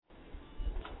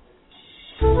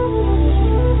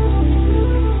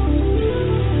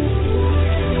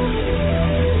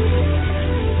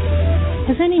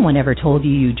anyone ever told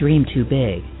you you dream too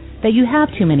big, that you have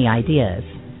too many ideas,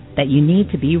 that you need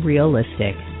to be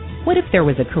realistic? What if there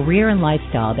was a career and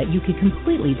lifestyle that you could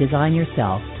completely design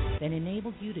yourself that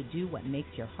enables you to do what makes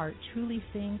your heart truly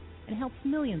sing and helps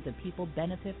millions of people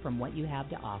benefit from what you have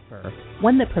to offer?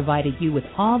 One that provided you with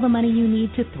all the money you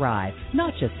need to thrive,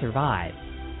 not just survive.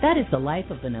 That is the life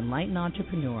of an enlightened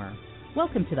entrepreneur.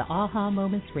 Welcome to the Aha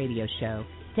Moments radio show,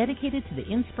 dedicated to the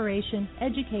inspiration,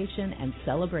 education, and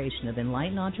celebration of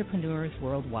enlightened entrepreneurs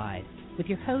worldwide, with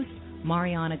your host,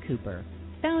 Mariana Cooper,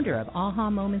 founder of Aha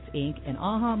Moments Inc. and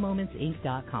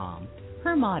AhaMomentsInc.com.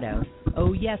 Her motto,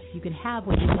 oh yes, you can have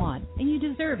what you want, and you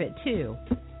deserve it too.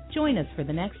 Join us for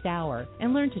the next hour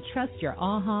and learn to trust your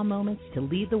aha moments to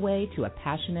lead the way to a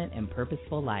passionate and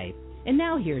purposeful life. And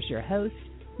now here's your host,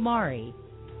 Mari.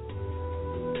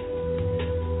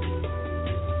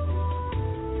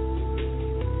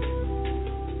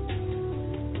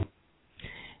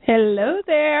 Hello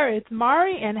there, it's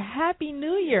Mari, and Happy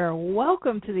New Year.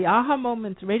 Welcome to the Aha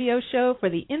Moments radio show for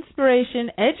the inspiration,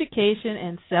 education,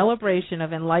 and celebration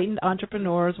of enlightened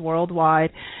entrepreneurs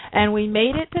worldwide. And we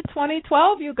made it to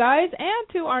 2012, you guys, and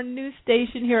to our new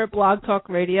station here at Blog Talk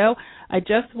Radio. I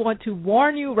just want to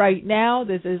warn you right now,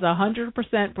 this is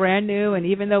 100% brand new, and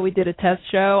even though we did a test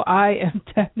show, I am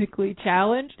technically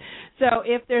challenged. So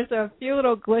if there's a few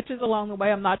little glitches along the way,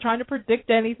 I'm not trying to predict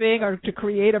anything or to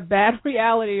create a bad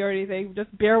reality or anything.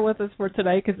 Just bear with us for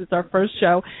today because it's our first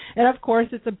show. And, of course,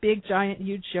 it's a big, giant,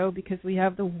 huge show because we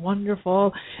have the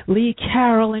wonderful Lee,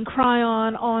 Carroll, and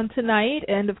Kryon on tonight.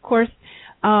 And, of course,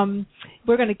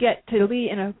 we're going to get to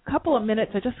Lee in a couple of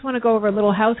minutes. I just want to go over a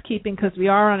little housekeeping because we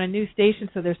are on a new station,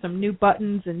 so there's some new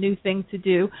buttons and new things to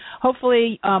do.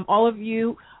 Hopefully, all of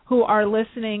you who are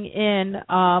listening in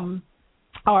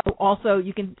also,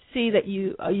 you can see that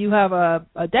you have a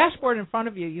dashboard in front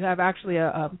of you. You have actually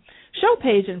a show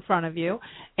page in front of you,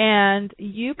 and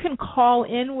you can call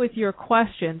in with your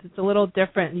questions. It's a little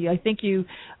different. I think you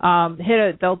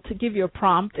they'll give you a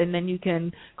prompt, and then you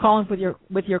can call in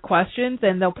with your questions,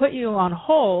 and they'll put you on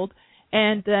hold,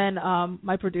 and then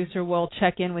my producer will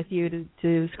check in with you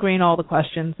to screen all the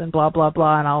questions and blah, blah,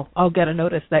 blah, and I'll get a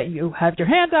notice that you have your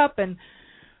hand up, and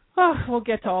we'll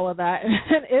get to all of that,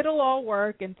 and it'll all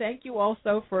work. And thank you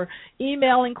also for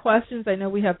emailing questions. I know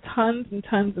we have tons and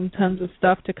tons and tons of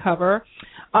stuff to cover.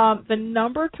 The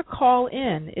number to call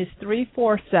in is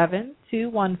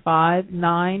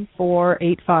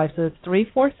 347-215-9485. So it's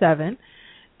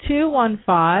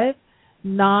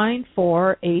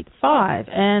 347-215-9485.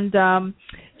 And and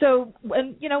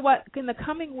you know what? In the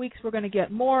coming weeks, we're going to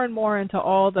get more and more into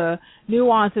all the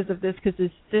nuances of this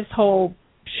because this whole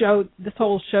show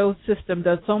system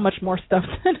does so much more stuff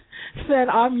than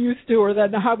I'm used to or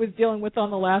that I was dealing with on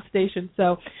the last station.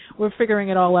 So we're figuring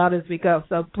it all out as we go.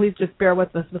 So please just bear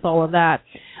with us with all of that.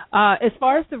 As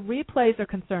far as the replays are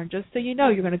concerned, just so you know,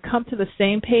 you're going to come to the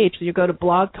same page. So you go to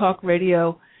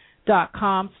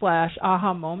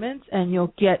blogtalkradio.com/aha moments, and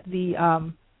you'll get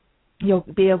the you'll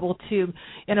be able to,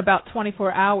 in about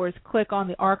 24 hours, click on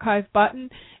the archive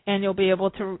button, and you'll be able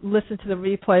to listen to the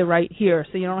replay right here.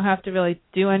 So you don't have to really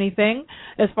do anything.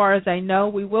 As far as I know,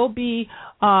 we will be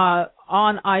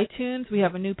on iTunes. We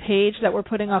have a new page that we're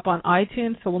putting up on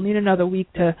iTunes, so we'll need another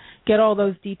week to get all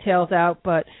those details out.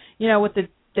 But, you know, with the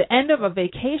end of a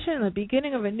vacation and the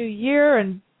beginning of a new year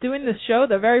and doing this show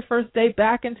the very first day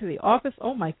back into the office,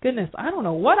 oh, my goodness, I don't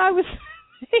know what I was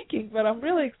thinking, but I'm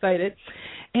really excited.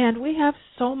 And we have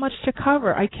so much to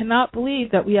cover. I cannot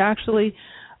believe that we actually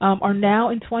are now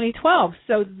in 2012.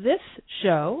 So this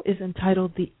show is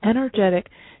entitled The Energetic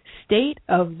State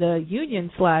of the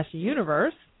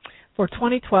Union/Universe for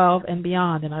 2012 and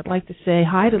beyond. And I'd like to say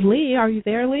hi to Lee. Are you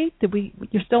there, Lee?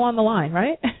 You're still on the line,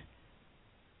 right?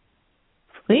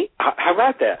 Lee? How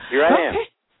about that? Here I am.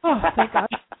 Oh, thank God.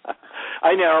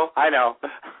 I know. Oh,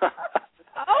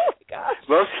 my gosh.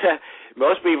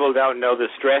 Most people don't know the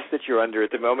stress that you're under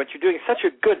at the moment. You're doing such a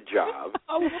good job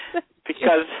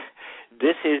because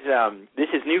this is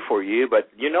new for you. But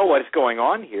you know what's going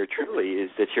on here truly is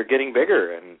that you're getting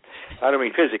bigger, and I don't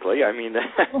mean physically. I mean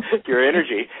your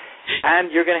energy,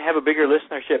 and you're going to have a bigger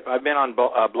listenership. I've been on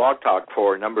Blog Talk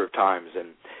for a number of times,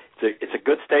 and it's a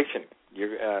good station.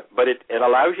 But it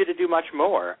allows you to do much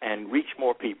more and reach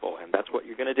more people, and that's what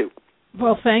you're going to do.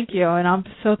 Well, thank you, and I'm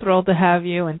so thrilled to have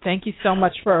you, and thank you so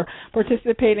much for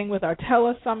participating with our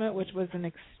Tele-Summit, which was an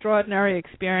extraordinary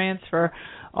experience for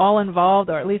all involved,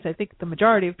 or at least I think the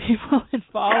majority of people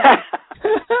involved.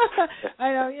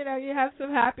 I know, you have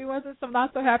some happy ones and some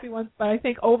not so happy ones, but I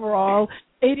think overall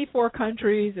 84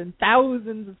 countries and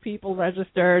thousands of people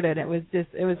registered, and it was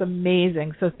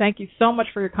amazing. So thank you so much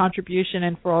for your contribution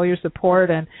and for all your support,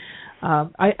 and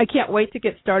I can't wait to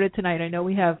get started tonight. I know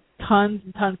we have tons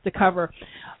and tons to cover.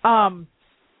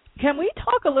 Can we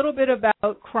talk a little bit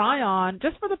about Kryon,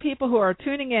 just for the people who are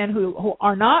tuning in who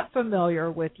are not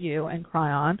familiar with you and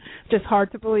Kryon? Just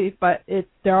hard to believe, but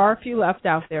there are a few left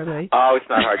out there. Oh, it's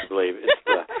not hard to believe.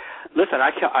 Listen,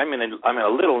 I'm in a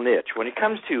little niche when it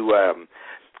comes to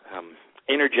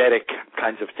energetic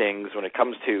kinds of things, when it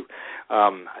comes to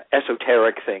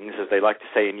esoteric things, as they like to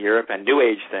say in Europe, and New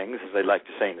Age things, as they like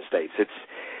to say in the States.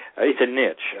 It's a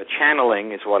niche.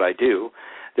 Channeling is what I do.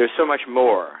 There's so much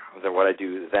more than what I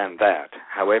do than that.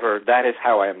 However, that is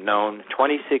how I am known.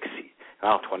 26.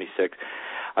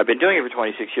 I've been doing it for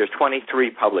 26 years,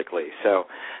 23 publicly. So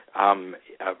I've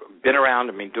been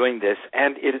around, doing this,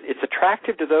 and it's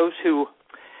attractive to those who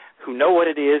know what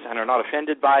it is and are not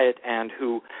offended by it, and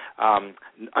who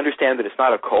understand that it's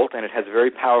not a cult and it has a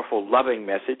very powerful, loving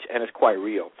message, and it's quite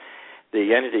real.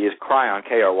 The entity is Kryon,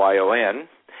 Kryon.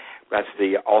 That's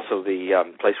also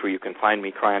the place where you can find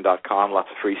me, Kryon.com, lots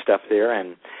of free stuff there.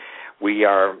 And we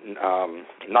are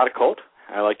not a cult.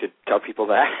 I like to tell people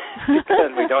that.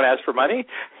 And we don't ask for money.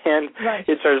 And right.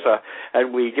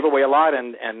 And we give away a lot,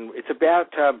 and it's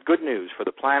about good news for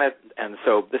the planet. And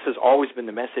so this has always been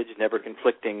the message, never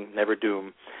conflicting, never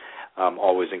doom,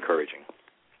 always encouraging.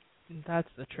 That's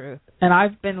the truth. And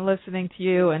I've been listening to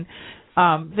you and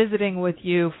visiting with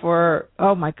you for,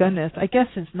 oh, my goodness, I guess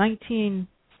since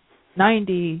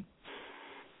 1990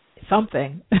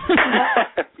 something.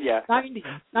 Yeah.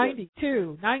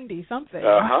 92, 90 something.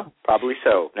 Probably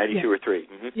so. 92 or 3.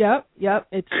 Mm-hmm. Yep.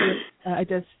 It's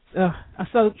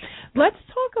so let's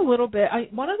talk a little bit.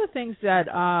 One of the things that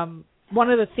one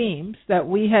of the themes that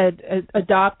we had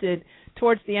adopted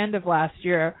towards the end of last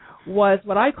year was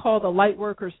what I call the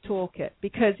Lightworkers Toolkit,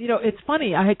 because it's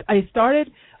funny. I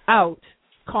started out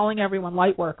calling everyone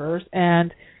Lightworkers,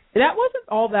 and that wasn't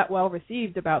all that well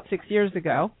received about 6 years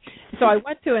ago. So I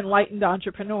went to Enlightened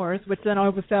Entrepreneurs, which then all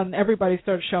of a sudden everybody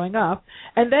started showing up.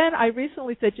 And then I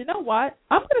recently said, you know what?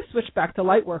 I'm going to switch back to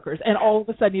Lightworkers. And all of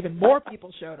a sudden even more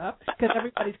people showed up because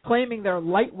everybody's claiming their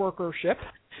Lightworkership.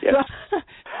 Yes. So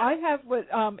I have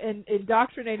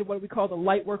indoctrinated what we call the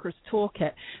Lightworkers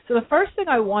Toolkit. So the first thing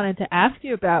I wanted to ask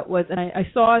you about was, and I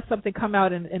saw something come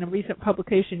out in a recent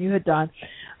publication you had done,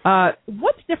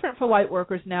 what's different for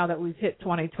Lightworkers now that we've hit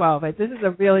 2012? This is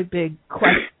a really big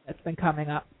question that's been coming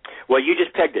up. Well, you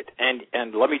just pegged it,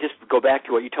 and let me just go back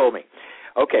to what you told me.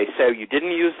 Okay, so you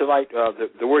didn't use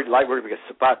the word Lightworker because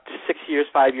about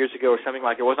 5 years ago or something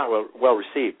like it was not well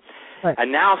received. Right.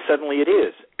 And now suddenly it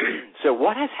is. So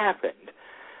what has happened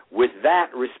with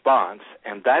that response,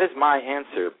 and that is my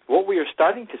answer, what we are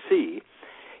starting to see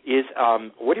is,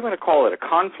 what do you want to call it, a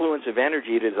confluence of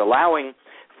energy that is allowing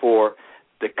for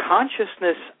the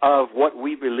consciousness of what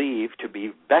we believe to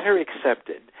be better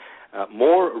accepted,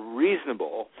 more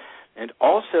reasonable, and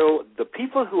also the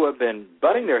people who have been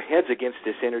butting their heads against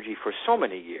this energy for so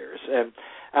many years,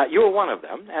 you're one of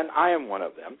them, and I am one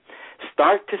of them,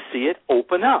 start to see it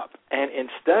open up. And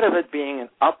instead of it being an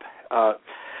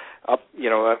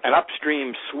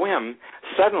upstream swim,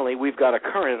 suddenly we've got a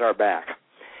current at our back.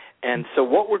 And so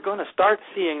what we're going to start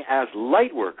seeing as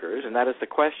light workers, and that is the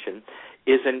question,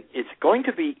 is it's going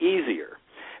to be easier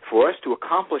for us to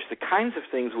accomplish the kinds of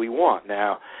things we want.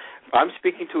 Now, I'm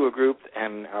speaking to a group,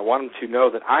 and I want them to know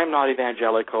that I'm not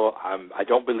evangelical. I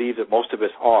don't believe that most of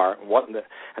us are.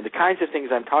 And the kinds of things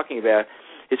I'm talking about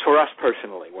is for us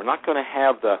personally. We're not going to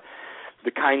have the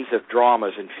kinds of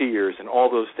dramas and fears and all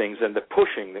those things and the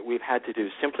pushing that we've had to do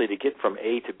simply to get from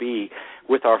A to B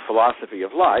with our philosophy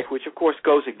of life, which, of course,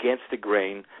 goes against the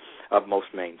grain of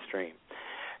most mainstream.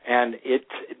 And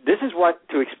this is what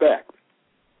to expect.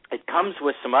 It comes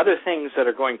with some other things that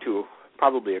are going to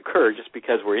probably occur just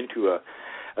because we're into a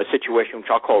situation which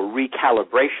I'll call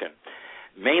recalibration,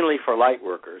 mainly for light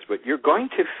workers. But you're going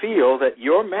to feel that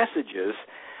your messages,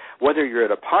 whether you're at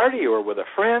a party or with a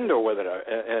friend or whether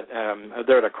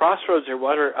they're at a crossroads or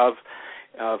whatever, of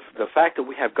the fact that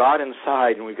we have God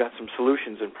inside and we've got some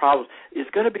solutions and problems, is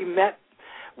going to be met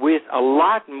with a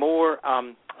lot more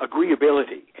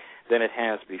agreeability than it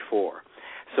has before.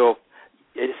 So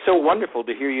it's so wonderful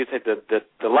to hear you say that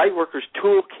the Lightworkers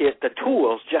Toolkit, the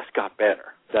tools just got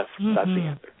better. That's the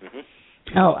answer. Mm-hmm.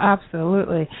 Oh,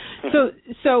 absolutely. So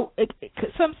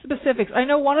some specifics. I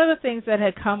know one of the things that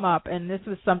had come up, and this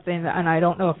was something, and I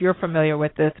don't know if you're familiar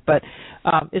with this, but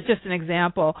it's just an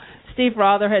example. Steve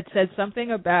Rother had said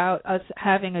something about us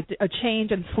having a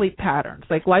change in sleep patterns.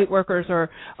 Like Lightworkers are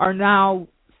now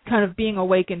kind of being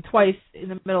awakened twice in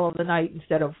the middle of the night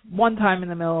instead of one time in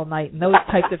the middle of the night, and those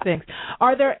types of things.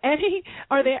 Are there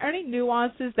any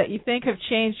nuances that you think have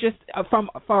changed just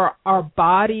for our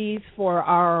bodies, for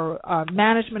our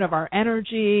management of our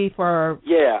energy, for?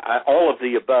 Yeah, all of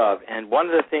the above. And one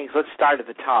of the things, let's start at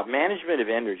the top. Management of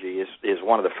energy is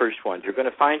one of the first ones. You're going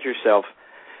to find yourself,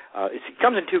 it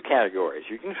comes in two categories.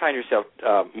 You can find yourself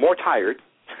more tired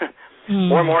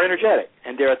or more energetic,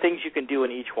 and there are things you can do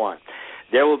in each one.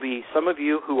 There will be some of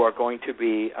you who are going to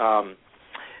be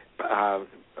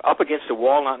up against a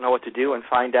wall, not know what to do, and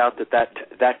find out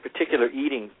that particular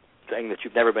eating thing that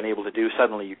you've never been able to do,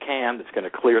 suddenly you can. That's going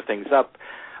to clear things up.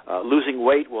 Losing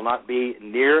weight will not be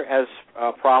near as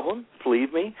a problem,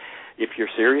 believe me, if you're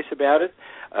serious about it.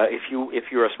 If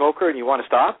you're a smoker and you want to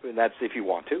stop, and that's if you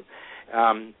want to,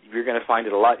 you're going to find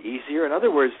it a lot easier. In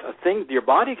other words, your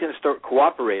body can start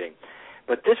cooperating.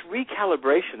 But this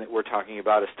recalibration that we're talking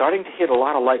about is starting to hit a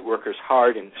lot of light workers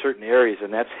hard in certain areas,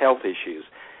 and that's health issues.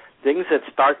 Things that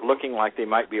start looking like they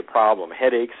might be a problem,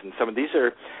 headaches, and some of these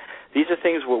are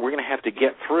things where we're going to have to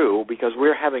get through because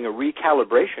we're having a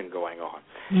recalibration going on.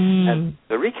 And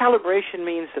the recalibration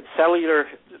means that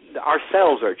our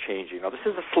cells are changing. Now, this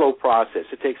is a slow process.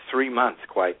 It takes 3 months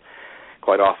quite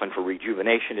often for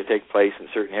rejuvenation to take place in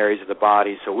certain areas of the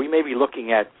body. So we may be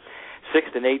looking at 6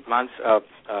 to 8 months of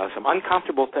some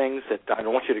uncomfortable things that I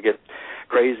don't want you to get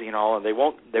crazy and all, and they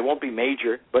won't be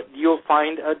major, but you'll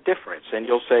find a difference, and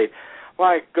you'll say,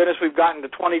 my goodness, we've gotten to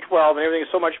 2012 and everything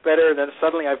is so much better, and then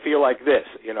suddenly I feel like this,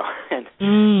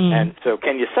 and so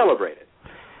can you celebrate it?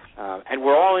 And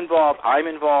we're all involved. I'm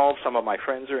involved. Some of my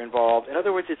friends are involved. In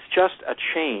other words, it's just a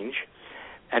change,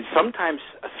 and sometimes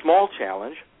a small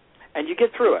challenge, and you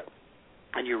get through it,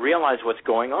 and you realize what's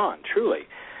going on, truly.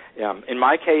 In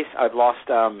my case, I've lost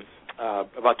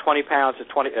about 20 pounds,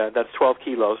 that's 12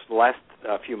 kilos, the last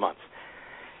few months.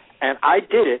 And I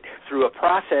did it through a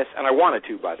process, and I wanted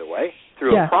to, by the way,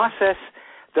 a process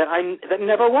that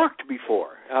never worked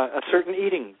before, a certain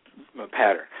eating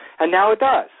pattern. And now it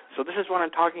does. So this is what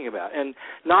I'm talking about. And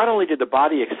not only did the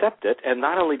body accept it, and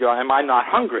not only am I not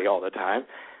hungry all the time,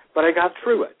 but I got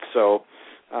through it. So,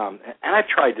 and I've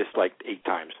tried this like 8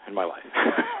 times in my life.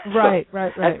 Right.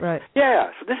 Yeah.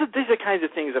 So these are kinds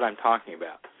of things that I'm talking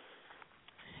about.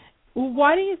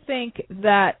 Why do you think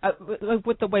that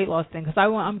with the weight loss thing? Because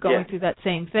I'm going through that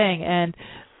same thing, and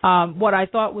what I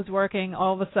thought was working,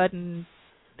 all of a sudden,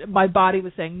 my body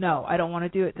was saying, no, I don't want to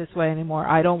do it this way anymore.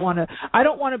 I don't want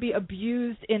to be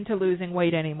abused into losing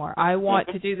weight anymore. I want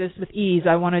to do this with ease.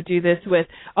 I want to do this with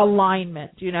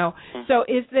alignment, So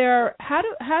how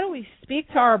do we speak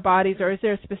to our bodies, or is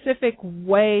there a specific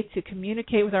way to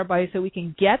communicate with our bodies so we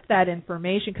can get that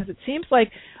information? Because it seems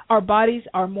like our bodies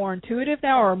are more intuitive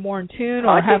now, or more in tune,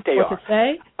 or have what to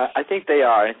say. I think they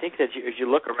are. I think that as you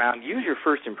look around, use your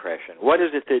first impression. What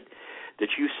is it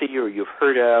that you see or you've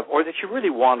heard of, or that you really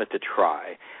wanted to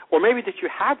try, or maybe that you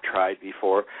have tried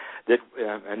before,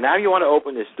 and now you want to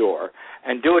open this door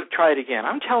and try it again.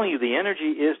 I'm telling you, the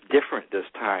energy is different this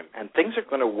time, and things are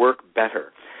going to work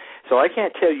better. So I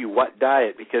can't tell you what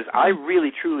diet, because I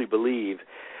really, truly believe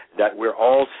that we're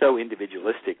all so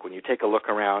individualistic. When you take a look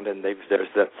around, and there's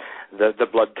the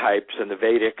blood types and the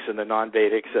Vedics and the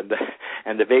non-Vedics and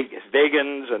the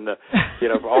vegans and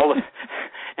all the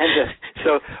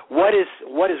so what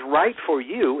is right for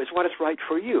you is what is right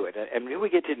for you, and we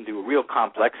get into real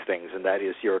complex things, and that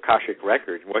is your Akashic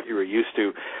record, what you were used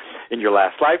to in your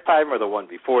last lifetime or the one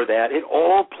before that. It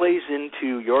all plays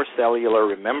into your cellular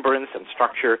remembrance and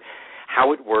structure,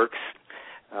 how it works.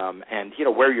 And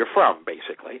where you're from,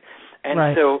 basically.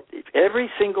 And so every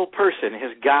single person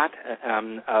has got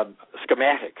a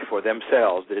schematic for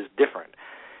themselves that is different.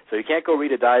 So you can't go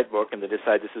read a diet book and then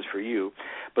decide this is for you.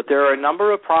 But there are a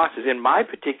number of processes. In my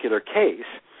particular case,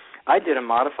 I did a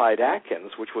modified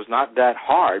Atkins, which was not that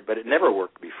hard, but it never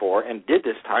worked before, and did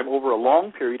this time over a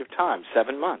long period of time,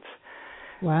 7 months.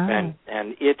 Wow.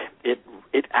 And it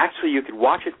actually, you could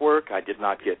watch it work. I did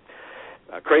not get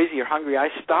crazy or hungry. I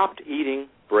stopped eating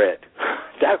bread.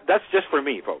 That's just for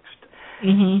me, folks.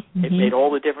 It made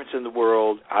all the difference in the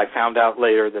world. I found out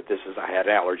later that I had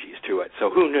allergies to it. So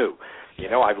who knew?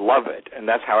 I love it, and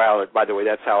that's how. By the way,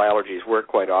 that's how allergies work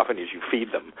quite often. Is you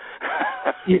feed them.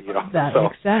 That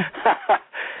makes sense.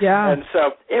 Yeah. And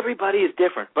so everybody is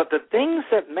different, but the things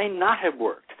that may not have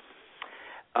worked,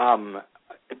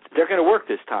 they're going to work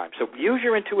this time. So use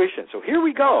your intuition. So here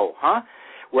we go, huh?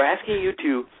 We're asking you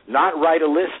to not write a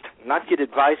list, not get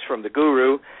advice from the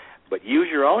guru, but use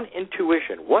your own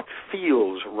intuition. What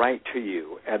feels right to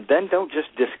you? And then don't just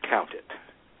discount it.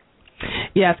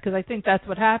 Yes, because I think that's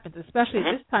what happens, especially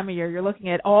at this time of year. You're looking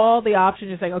at all the options.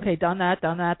 You're saying, okay, done that.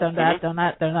 Yeah, that's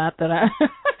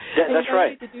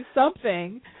right. You need to do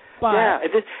something.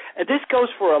 This goes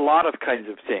for a lot of kinds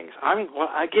of things.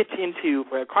 I get into,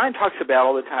 Kryon talks about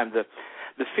all the time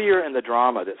the fear and the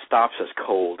drama that stops us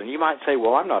cold. And you might say,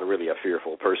 well, I'm not really a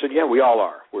fearful person. Yeah, we all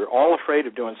are. We're all afraid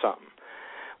of doing something.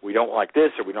 We don't like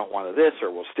this, or we don't want this,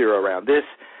 or we'll steer around this.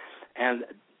 And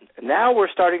now we're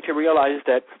starting to realize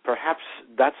that perhaps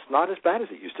that's not as bad as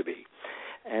it used to be.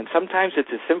 And sometimes it's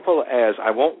as simple as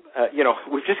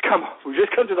we've just come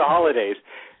to the holidays,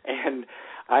 and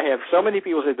I have so many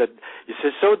people say that it's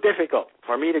just so difficult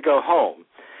for me to go home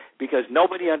because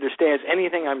nobody understands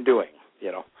anything I'm doing,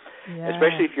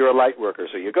 especially if you're a light worker.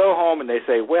 So you go home and they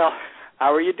say, well,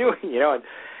 how are you doing,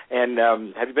 and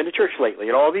have you been to church lately,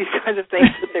 and all these kinds of things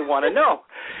that they want to know.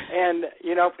 And,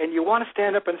 and you want to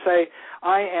stand up and say,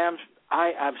 I am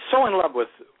so in love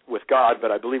with God,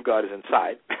 but I believe God is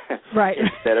inside, right?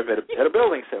 Instead of at a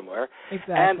building somewhere.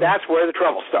 Exactly. And that's where the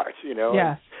trouble starts,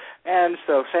 Yes. And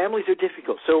so families are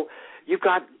difficult. So you've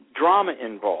got drama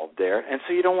involved there, and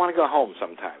so you don't want to go home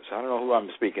sometimes. I don't know who I'm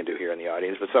speaking to here in the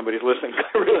audience, but somebody's listening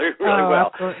really, really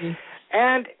well. Absolutely.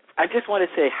 And I just want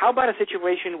to say, how about a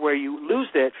situation where you lose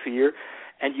that fear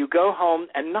and you go home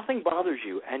and nothing bothers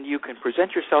you, and you can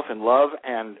present yourself in love,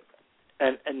 and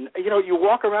you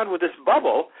walk around with this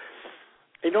bubble.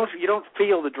 You don't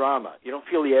feel the drama. You don't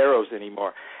feel the arrows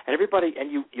anymore. And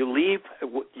you leave.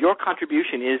 Your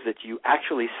contribution is that you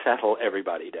actually settle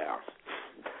everybody down.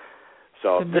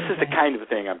 So this is the kind of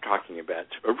thing I'm talking about.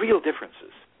 Real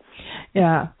differences.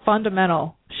 Yeah,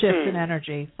 fundamental shifts in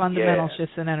energy.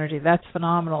 Shifts in energy. That's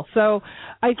phenomenal. So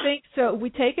I think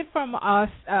we take it from us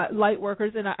light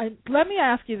workers, and let me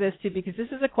ask you this too, because this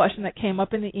is a question that came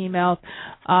up in the emails,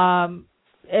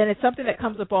 and it's something that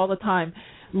comes up all the time.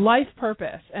 Life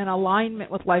purpose and alignment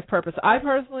with life purpose. I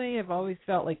personally have always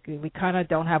felt like we kind of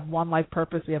don't have one life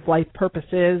purpose. We have life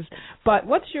purposes. But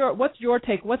what's your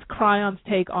take? What's Kryon's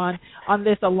take on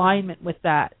this alignment with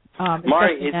that?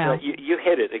 Mari, you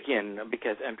hit it again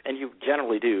because, and you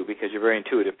generally do because you're a very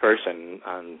intuitive person,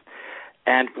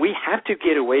 and we have to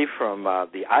get away from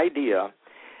the idea,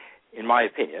 in my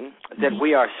opinion, that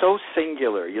we are so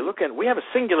singular. We have a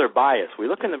singular bias. We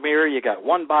look in the mirror. You got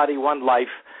one body, one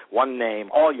life, one name,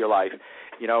 all your life.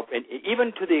 And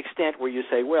even to the extent where you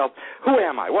say, well, who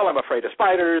am I? Well, I'm afraid of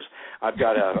spiders. I've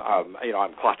got I'm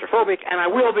claustrophobic, and I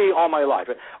will be all my life.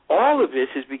 All of this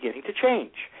is beginning to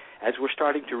change as we're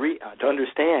starting to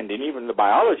understand, and even the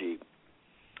biology.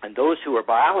 And those who are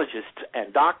biologists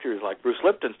and doctors like Bruce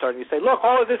Lipton starting to say, look,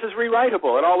 all of this is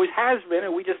rewritable. It always has been,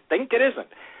 and we just think it isn't.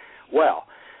 Well,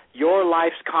 your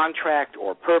life's contract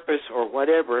or purpose or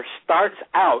whatever starts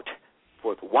out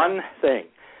with one thing,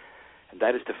 and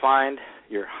that is to find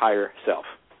your higher self.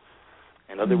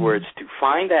 In other words, to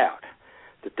find out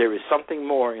that there is something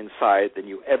more inside than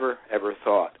you ever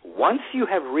thought. Once you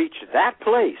have reached that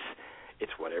place,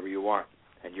 it's whatever you want.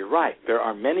 And you're right. There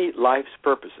are many life's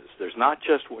purposes. There's not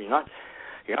just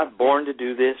you're not born to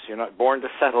do this. You're not born to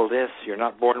settle this. You're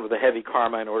not born with a heavy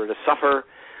karma in order to suffer.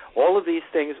 All of these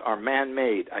things are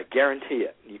man-made. I guarantee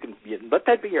it. You can let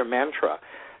that be your mantra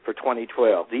for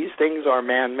 2012. These things are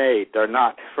man-made. They're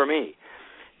not for me.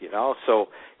 So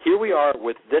here we are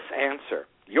with this answer.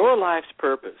 Your life's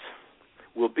purpose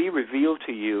will be revealed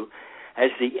to you as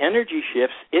the energy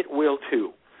shifts. It will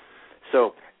too.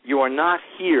 So you are not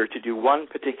here to do one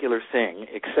particular thing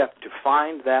except to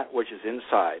find that which is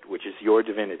inside, which is your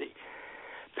divinity.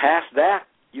 Past that,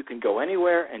 you can go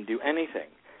anywhere and do anything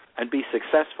and be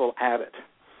successful at it.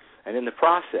 And in the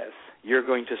process, you're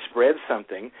going to spread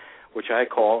something which I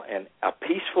call a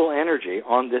peaceful energy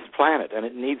on this planet, and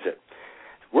it needs it.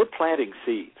 We're planting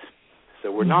seeds, so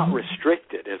we're not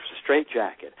restricted as a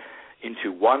straitjacket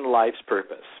into one life's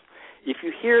purpose. If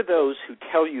you hear those who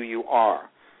tell you you are,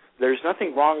 there's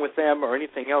nothing wrong with them or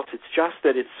anything else. It's just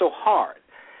that it's so hard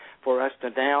for us to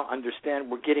now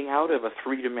understand we're getting out of a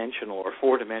three-dimensional or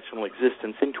four-dimensional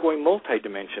existence into a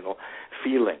multidimensional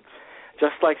feeling.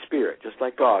 Just like spirit, just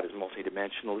like God is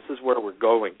multidimensional, this is where we're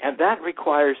going. And that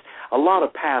requires a lot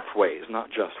of pathways, not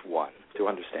just one, to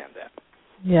understand that.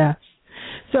 Yeah.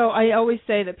 So I always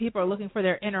say that people are looking for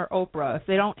their inner Oprah. If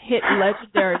they don't hit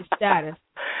legendary status,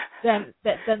 then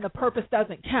the purpose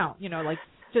doesn't count. Like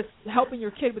just helping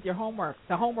your kid with your homework.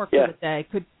 The homework for the day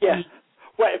could be.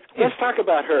 Well, let's talk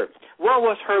about her. What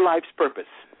was her life's purpose?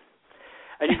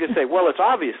 And you can say, well, it's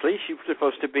obviously she's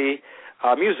supposed to be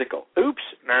musical. Oops.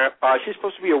 She's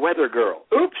supposed to be a weather girl.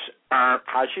 Oops.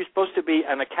 She's supposed to be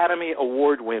an Academy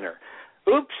Award winner.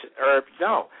 Oops.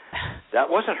 No, that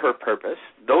wasn't her purpose.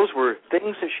 Those were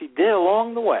things that she did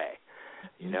along the way,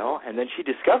 and then she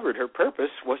discovered her purpose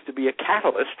was to be a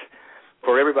catalyst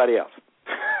for everybody else.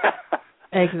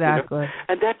 Exactly.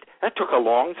 And that took a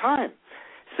long time.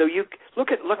 So you look.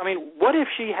 I mean, what if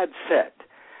she had said,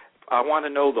 "I want to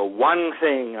know the one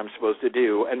thing I'm supposed to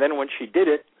do," and then when she did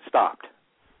it, stopped?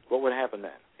 What would happen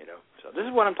then? So this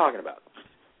is what I'm talking about.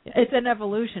 It's an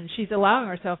evolution. She's allowing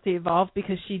herself to evolve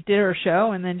because she did her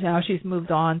show, and then now she's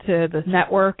moved on to the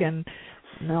network and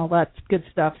all that good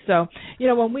stuff. So,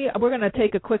 when we're going to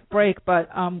take a quick break, but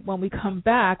when we come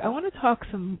back, I want to talk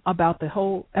some about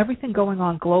everything going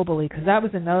on globally, because that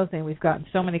was another thing we've gotten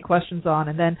so many questions on,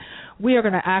 and then we are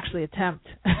going to actually attempt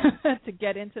to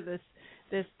get into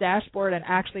this dashboard and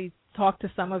actually talk to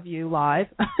some of you live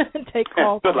and take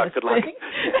calls. Good luck.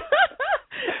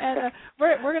 And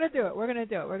we're going to do it. We're going to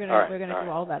do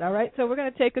all that. All right. So we're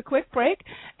going to take a quick break,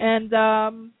 and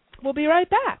we'll be right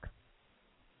back.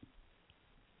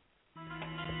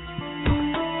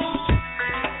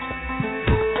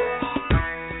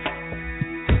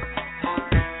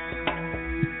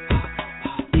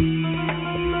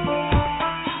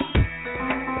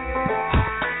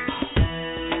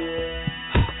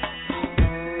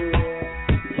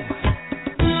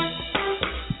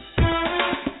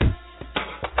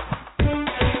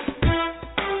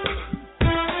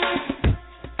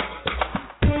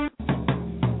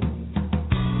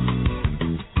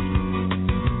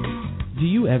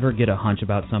 Ever get a hunch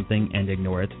about something and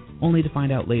ignore it, only to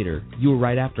find out later you were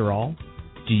right after all?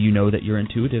 Do you know that you're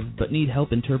intuitive but need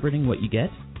help interpreting what you get?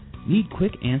 Need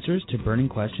quick answers to burning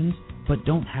questions but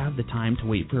don't have the time to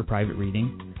wait for a private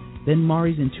reading? Then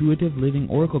Mari's Intuitive Living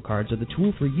Oracle cards are the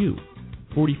tool for you.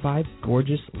 45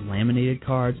 gorgeous laminated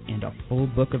cards and a full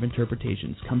book of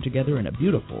interpretations come together in a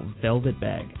beautiful velvet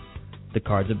bag. The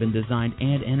cards have been designed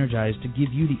and energized to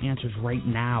give you the answers right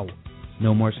now.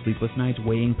 No more sleepless nights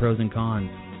weighing pros and cons.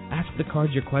 Ask the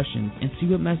cards your questions and see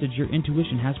what message your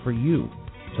intuition has for you.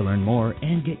 To learn more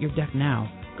and get your deck now,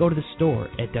 go to the store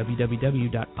at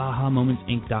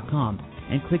www.ahamomentsinc.com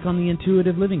and click on the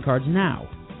Intuitive Living cards now.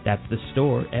 That's the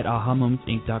store at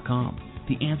ahamomentsinc.com.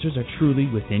 The answers are truly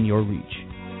within your reach.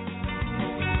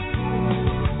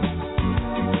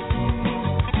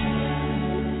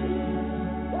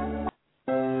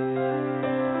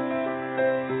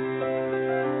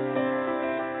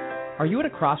 Are you at a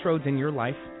crossroads in your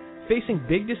life? Facing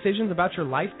big decisions about your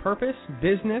life purpose,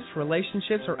 business,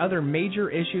 relationships, or other major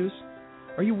issues?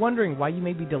 Are you wondering why you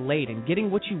may be delayed in getting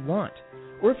what you want?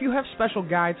 Or if you have special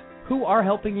guides who are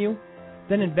helping you?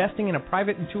 Then investing in a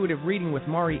private intuitive reading with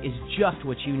Mari is just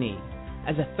what you need.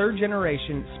 As a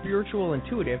third-generation spiritual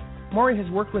intuitive, Mari has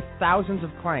worked with thousands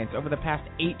of clients over the past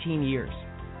 18 years.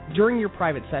 During your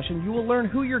private session, you will learn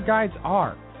who your guides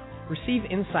are, receive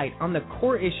insight on the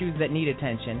core issues that need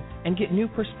attention, and get new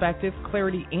perspective,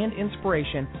 clarity, and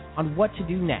inspiration on what to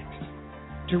do next.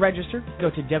 To register, go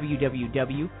to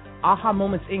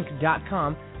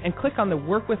www.ahamomentsinc.com and click on the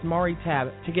Work with Mari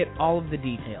tab to get all of the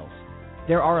details.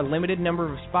 There are a limited number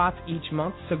of spots each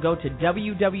month, so go to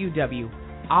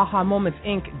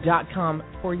www.ahamomentsinc.com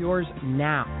for yours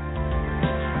now.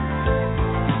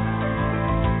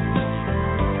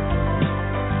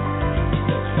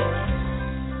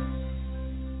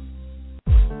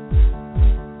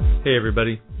 Hey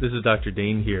everybody, this is Dr.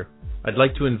 Dane here. I'd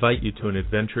like to invite you to an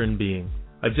adventure in being.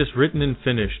 I've just written and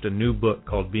finished a new book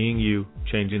called Being You,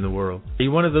 Changing the World. Are you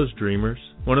one of those dreamers?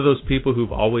 One of those people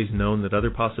who've always known that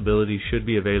other possibilities should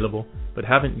be available, but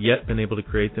haven't yet been able to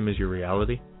create them as your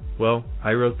reality? Well,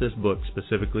 I wrote this book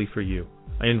specifically for you.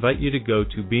 I invite you to go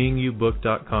to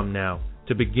beingyoubook.com now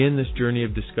to begin this journey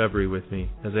of discovery with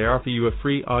me, as I offer you a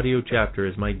free audio chapter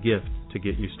as my gift to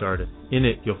get you started. In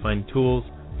it, you'll find tools,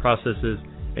 processes,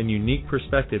 and unique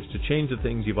perspectives to change the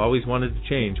things you've always wanted to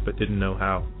change but didn't know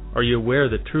how. Are you aware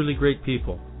that truly great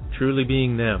people, truly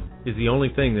being them, is the only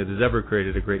thing that has ever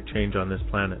created a great change on this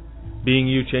planet? Being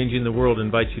You, Changing the World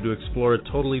invites you to explore a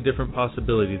totally different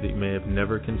possibility that you may have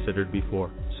never considered before.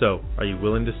 So, are you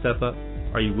willing to step up?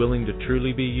 Are you willing to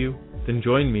truly be you? Then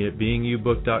join me at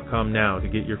beingyoubook.com now to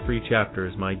get your free chapter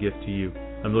as my gift to you.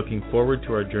 I'm looking forward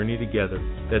to our journey together.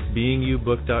 That's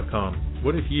beingyoubook.com.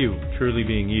 What if you, truly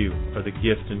being you, are the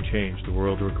gift and change the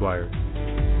world requires?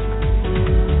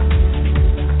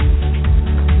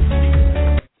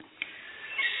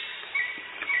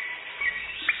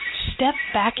 Step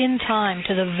back in time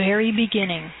to the very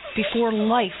beginning, before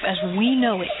life as we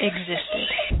know it existed.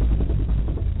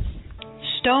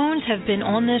 Stones have been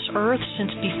on this earth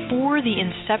since before the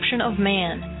inception of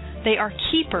man. They are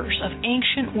keepers of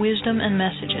ancient wisdom and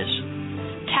messages.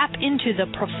 Tap into the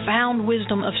profound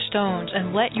wisdom of stones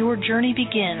and let your journey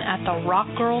begin at the Rock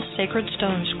Girl Sacred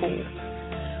Stone School.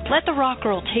 Let the Rock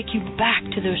Girl take you back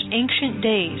to those ancient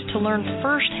days to learn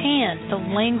firsthand the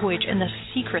language and the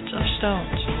secrets of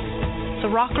stones. The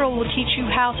Rock Girl will teach you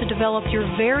how to develop your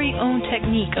very own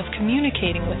technique of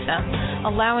communicating with them,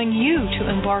 allowing you to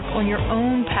embark on your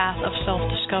own path of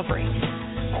self-discovery.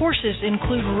 Courses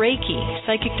include Reiki,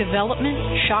 psychic development,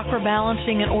 chakra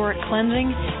balancing and auric cleansing,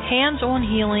 hands-on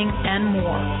healing, and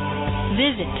more.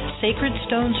 Visit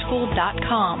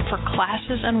sacredstoneschool.com for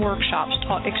classes and workshops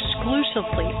taught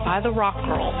exclusively by The Rock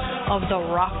Girl of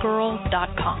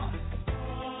therockgirl.com.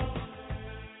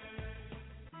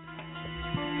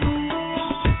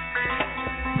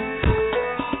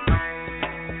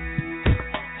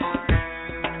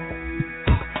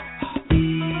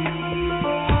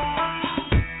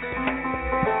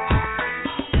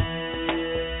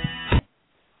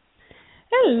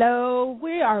 Hello,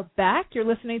 we are back. You're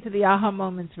listening to the Aha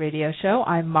Moments radio show.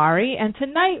 I'm Mari, and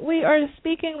tonight we are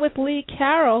speaking with Lee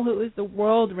Carroll, who is the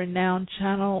world-renowned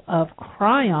channel of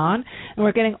Kryon, and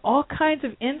we're getting all kinds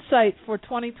of insight for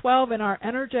 2012 in our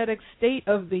energetic state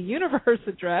of the universe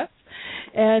address.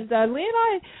 And Lee and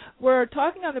I were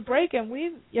talking on the break, and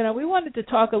we wanted to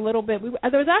talk a little bit.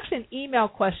 There was actually an email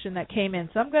question that came in,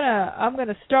 so I'm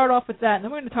gonna start off with that, and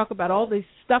then we're going to talk about all this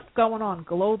stuff going on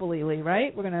globally, Lee.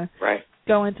 Right? We're going to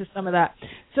go into some of that.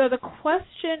 So the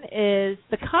question is,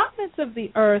 the continents of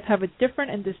the Earth have a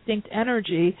different and distinct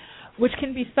energy, which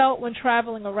can be felt when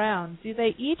traveling around. Do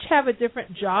they each have a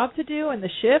different job to do in the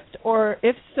shift, or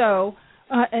if so?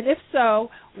 And if so,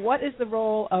 what is the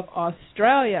role of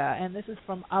Australia? And this is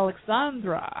from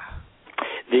Alexandra.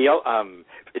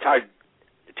 It's hard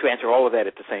to answer all of that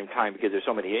at the same time because there's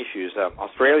so many issues.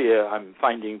 Australia, I'm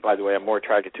finding, by the way, I'm more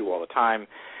attracted to all the time.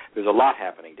 There's a lot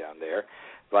happening down there,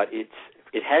 but it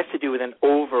has to do with an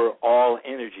overall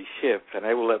energy shift. And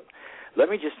I will let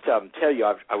me just tell you,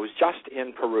 I was just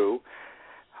in Peru,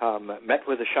 met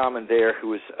with a shaman there who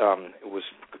was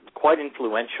quite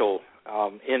influential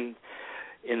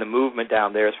in the movement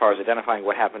down there as far as identifying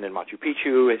what happened in Machu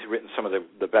Picchu. He's written some of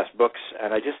the best books,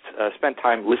 and I just spent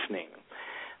time listening.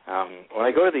 When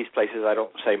I go to these places, I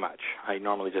don't say much. I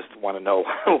normally just want to know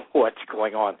what's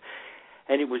going on.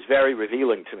 And it was very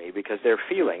revealing to me because they're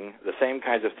feeling the same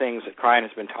kinds of things that Kryon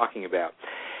has been talking about.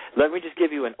 Let me just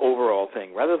give you an overall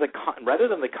thing. Rather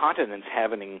than the continents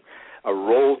having a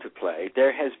role to play,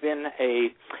 there has been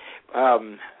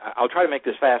I'll try to make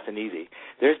this fast and easy.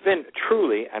 There's been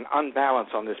truly an unbalance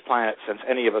on this planet since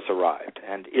any of us arrived,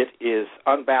 and it is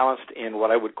unbalanced in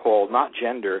what I would call not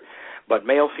gender, but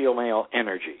male-female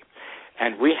energy.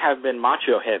 And we have been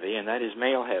macho-heavy, and that is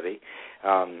male-heavy,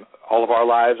 all of our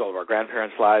lives, all of our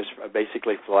grandparents' lives,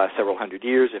 basically for the last several hundred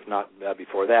years, if not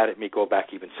before that. It may go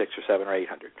back even 600 or 700 or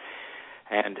 800.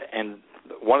 And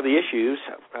one of the issues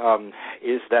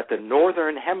is that the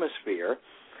northern hemisphere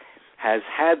has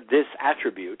had this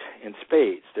attribute in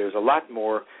spades. There's a lot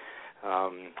more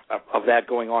of that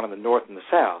going on in the north and the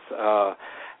south.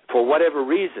 For whatever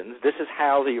reasons, this is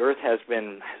how the Earth has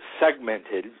been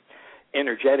segmented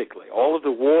energetically. All of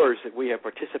the wars that we have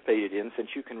participated in since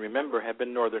you can remember have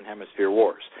been northern hemisphere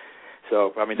wars.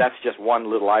 So, I mean, that's just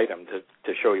one little item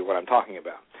to show you what I'm talking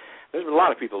about. There's been a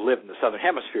lot of people who live in the southern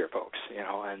hemisphere, folks,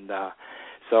 and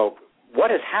so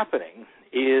what is happening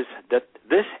is that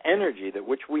this energy that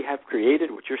which we have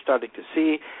created, which you're starting to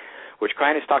see, which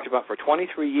Kryon has talked about for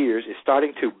 23 years, is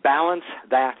starting to balance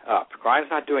that up. Kryon is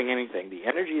not doing anything. The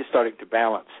energy is starting to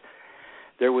balance.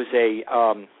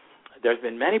 There's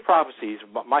been many prophecies,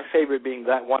 but my favorite being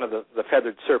that one of the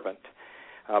feathered serpent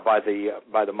by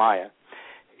the Maya,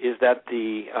 is that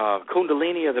the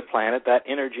kundalini of the planet, that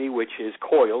energy which is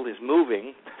coiled, is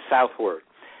moving southward.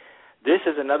 This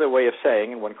is another way of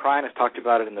saying, and when Kryon has talked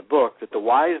about it in the book, that the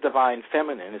wise divine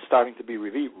feminine is starting to be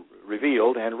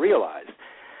revealed and realized.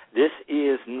 This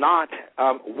is not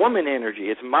woman energy,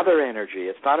 it's mother energy.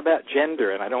 It's not about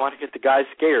gender, and I don't want to get the guys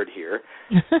scared here.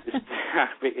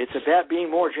 It's about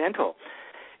being more gentle.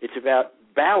 It's about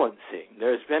balancing.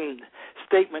 There's been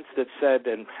statements that said,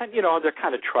 and they're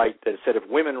kind of trite, that said if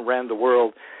women ran the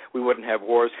world, we wouldn't have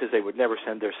wars because they would never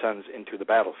send their sons into the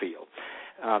battlefield.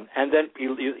 And then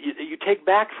you take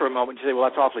back for a moment and say, well,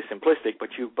 that's awfully simplistic,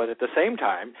 but at the same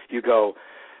time you go,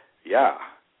 yeah,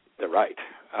 they're right.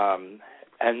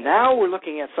 And now we're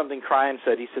looking at something Kryon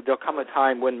said. He said there'll come a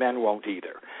time when men won't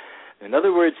either. In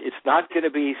other words, it's not going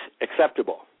to be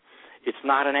acceptable. It's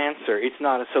not an answer. It's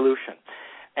not a solution.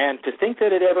 And to think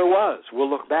that it ever was, we'll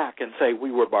look back and say we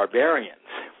were barbarians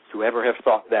to ever have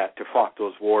thought that, to fought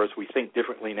those wars. We think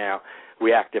differently now.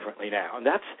 We act differently now. And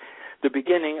that's the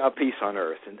beginning of peace on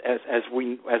Earth, and as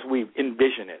we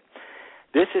envision it.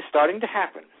 This is starting to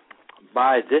happen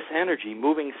by this energy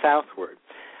moving southward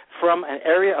from an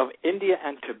area of India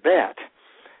and Tibet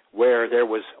where there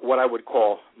was what I would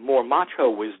call more macho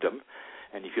wisdom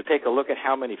and if you take a look at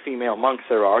how many female monks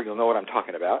there are, you'll know what I'm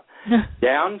talking about,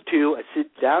 down to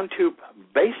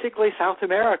basically South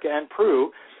America and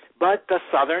Peru, but the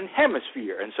southern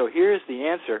hemisphere. And so here's the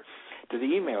answer to the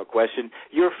email question.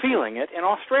 You're feeling it in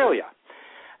Australia.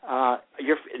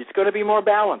 It's going to be more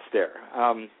balanced there.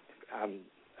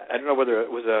 I don't know whether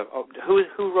it was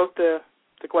who wrote the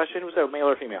question? Was it a male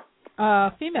or female?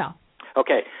 Female.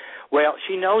 Okay. Well,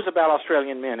 she knows about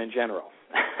Australian men in general.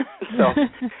 So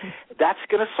that's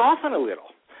going to soften a little.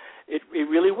 It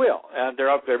really will.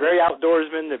 They're very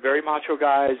outdoorsmen. They're very macho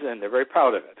guys, and they're very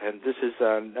proud of it. And this is,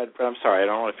 I'm sorry, I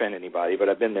don't want to offend anybody, but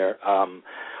I've been there,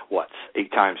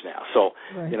 8 times now. So,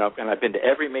 right. And I've been to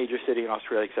every major city in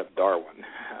Australia except Darwin.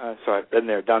 So I've been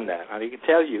there, done that. And I can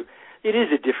tell you, it is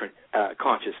a different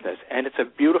consciousness, and it's a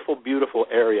beautiful, beautiful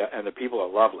area, and the people are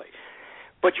lovely.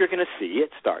 But you're going to see it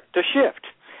start to shift.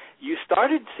 You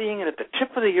started seeing it at the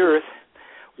tip of the earth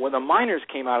when the miners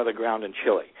came out of the ground in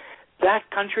Chile. That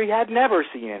country had never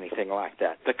seen anything like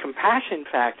that. The compassion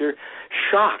factor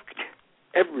shocked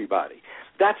everybody.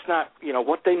 That's not,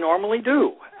 what they normally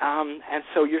do. And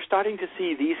so you're starting to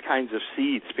see these kinds of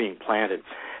seeds being planted.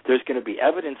 There's going to be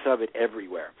evidence of it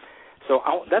everywhere. So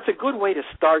that's a good way to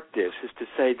start this, is to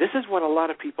say this is what a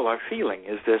lot of people are feeling,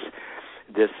 is this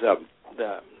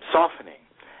the softening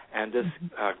and this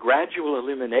gradual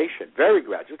elimination, very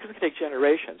gradual, because it can take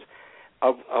generations,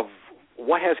 of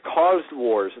what has caused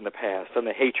wars in the past and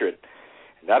the hatred.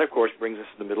 And that, of course, brings us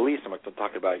to the Middle East. I'm not going to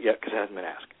talk about it yet because it hasn't been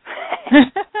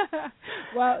asked.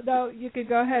 Well, no, you could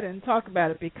go ahead and talk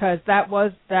about it, because that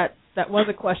was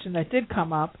a question that did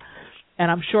come up,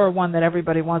 and I'm sure one that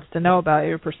everybody wants to know about,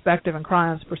 your perspective and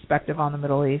Kryon's perspective on the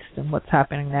Middle East and what's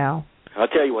happening now. I'll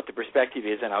tell you what the perspective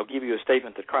is, and I'll give you a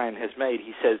statement that Kryon has made.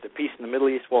 He says that peace in the Middle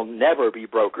East will never be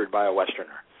brokered by a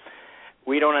Westerner.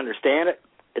 We don't understand it.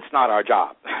 It's not our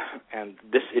job. And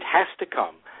it has to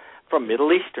come from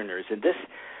Middle Easterners. And this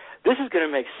is going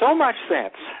to make so much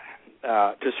sense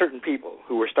to certain people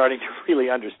who are starting to really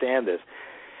understand this.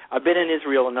 I've been in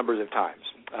Israel a number of times,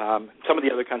 some of the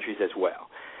other countries as well.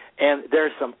 And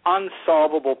there's some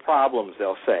unsolvable problems,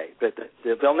 they'll say, that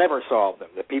they'll never solve them.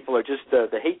 The people are just,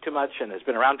 they hate too much, and it's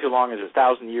been around too long, and there's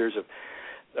 1,000 years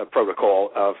of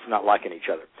protocol of not liking each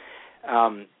other.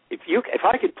 If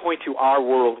I could point to our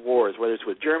world wars, whether it's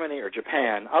with Germany or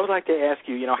Japan, I would like to ask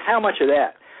you, how much of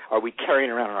that are we carrying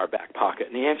around in our back pocket?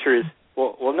 And the answer is,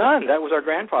 well, none. That was our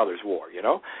grandfather's war,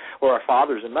 or our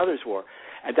father's and mother's war.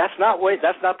 And that's not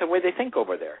the way they think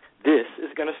over there. This is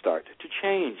going to start to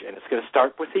change, and it's going to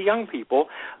start with the young people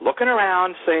looking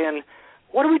around saying,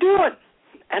 what are we doing?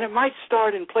 And it might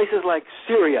start in places like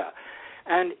Syria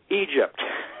and Egypt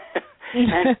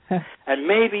and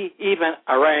maybe even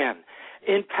Iran.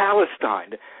 In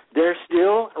Palestine, they're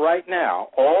still, right now,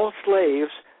 all slaves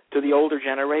to the older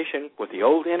generation with the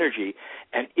old energy,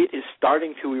 and it is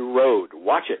starting to erode.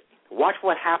 Watch it. Watch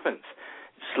what happens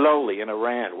slowly in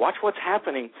Iran. Watch what's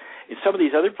happening in some of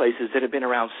these other places that have been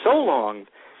around so long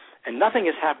and nothing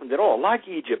has happened at all. Like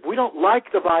Egypt, we don't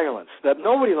like the violence.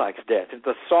 Nobody likes death. It's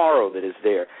the sorrow that is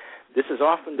there. This is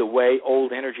often the way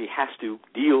old energy has to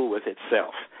deal with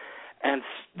itself. And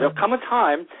there'll come a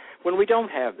time when we don't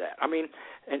have that. I mean,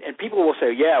 and people will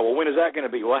say, yeah, well, when is that going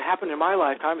to be? Well, what happened in my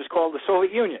lifetime is called the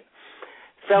Soviet Union.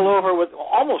 Fell over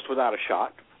almost without a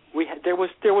shot. There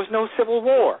was no civil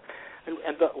war. And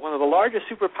one of the largest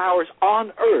superpowers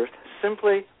on Earth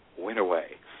simply went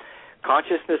away.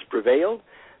 Consciousness prevailed.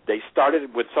 They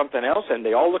started with something else, and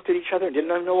they all looked at each other and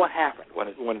didn't even know what happened when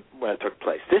it took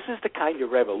place. This is the kind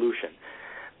of revolution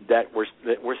that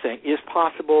we're saying is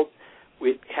possible.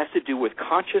 It has to do with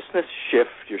consciousness shift.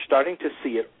 You're starting to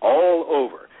see it all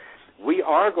over. We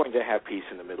are going to have peace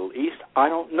in the Middle East. I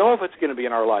don't know if it's going to be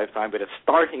in our lifetime, but it's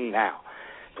starting now.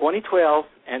 2012,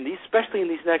 and especially in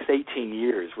these next 18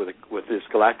 years with this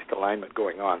galactic alignment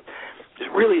going on, is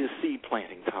really the seed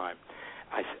planting time.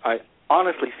 I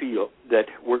honestly feel that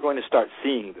we're going to start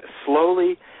seeing this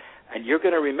slowly, and you're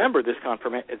going to remember this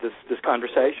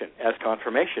conversation as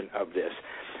confirmation of this.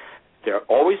 There are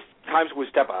always times we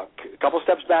step out, a couple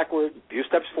steps backward, a few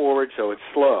steps forward, so it's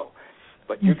slow.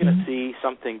 But you're going to see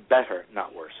something better,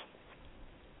 not worse.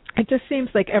 It just seems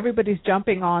like everybody's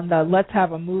jumping on the let's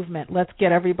have a movement, let's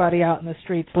get everybody out in the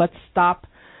streets, let's stop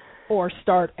or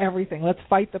start everything, let's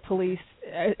fight the police.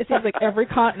 It seems like every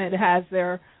continent has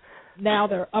their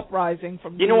uprising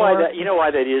from New York. You know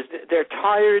why that is? They're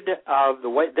tired of the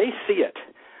way they see it,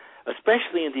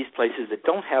 especially in these places that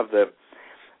don't have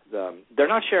they're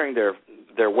not sharing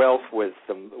their wealth with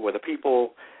the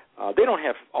people. They don't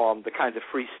have the kinds of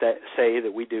free say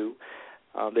that we do.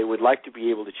 They would like to be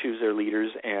able to choose their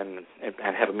leaders and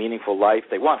have a meaningful life.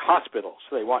 They want hospitals.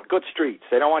 They want good streets.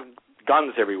 They don't want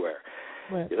guns everywhere.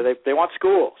 Right. They want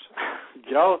schools.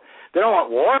 They don't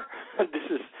want war.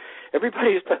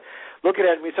 Everybody's looking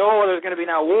at me and say, oh, there's going to be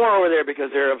now war over there because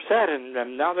they're upset, and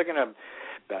now they're going to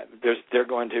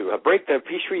break the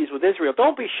peace treaties with Israel.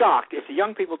 Don't be shocked if the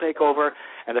young people take over,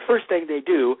 and the first thing they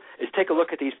do is take a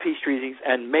look at these peace treaties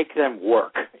and make them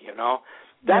work.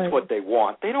 That's right. what they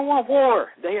want. They don't want war.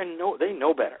 They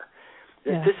know better.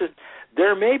 Yeah.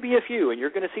 There may be a few, and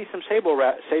you're going to see some saber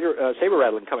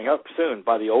rattling coming up soon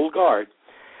by the old guard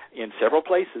in several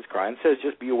places. Kryon says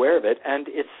just be aware of it, and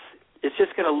it's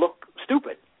just going to look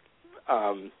stupid,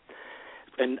 and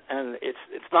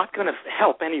it's not going to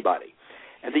help anybody.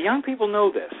 And the young people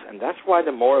know this, and that's why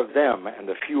the more of them and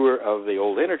the fewer of the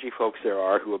old energy folks there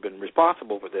are who have been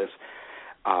responsible for this,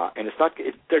 and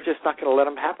they're just not going to let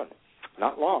them happen.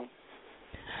 Not long.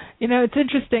 It's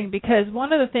interesting because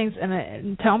one of the things,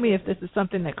 and tell me if this is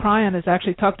something that Kryon has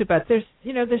actually talked about. There's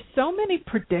so many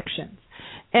predictions,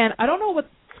 and I don't know what's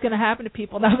going to happen to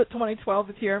people now that 2012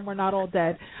 is here and we're not all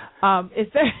dead.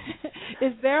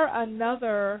 Is there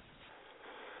another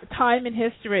time in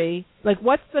history? Like,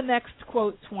 what's the next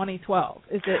quote 2012?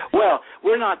 Is it? Well,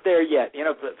 we're not there yet.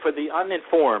 For the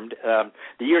uninformed,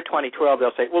 the year 2012,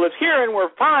 they'll say, well, it's here and we're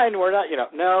fine. We're not.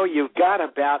 No, you've got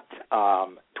about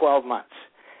 12 months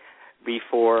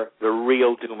before the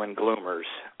real doom and gloomers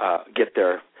get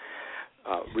their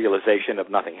realization of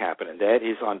nothing happened. And that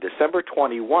is on December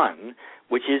 21,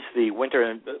 which is the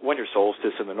winter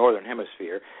solstice in the northern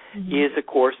hemisphere, is of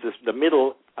course the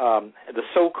middle, the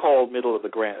so-called middle of the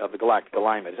galactic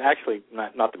alignment. It's actually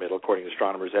not the middle, according to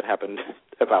astronomers. That happened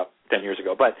about 10 years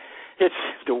ago, but it's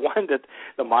the one that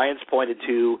the Mayans pointed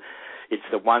to. It's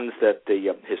the ones that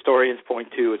the historians point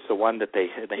to. It's the one that the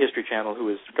History Channel, who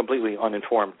is completely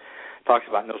uninformed, talks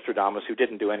about Nostradamus, who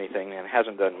didn't do anything and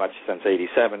hasn't done much since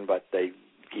 '87, but they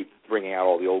keep bringing out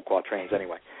all the old quatrains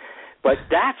anyway. But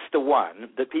that's the one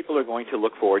that people are going to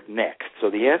look for next. So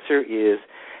the answer is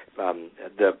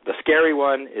the scary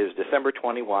one is December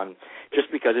 21,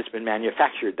 just because it's been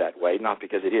manufactured that way, not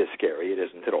because it is scary. It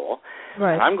isn't at all.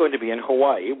 Right. And I'm going to be in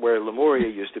Hawaii, where Lemuria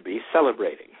used to be,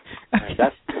 celebrating. And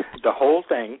that's the whole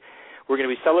thing. We're going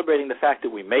to be celebrating the fact that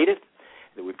we made it,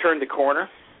 that we've turned the corner,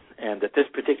 and that this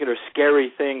particular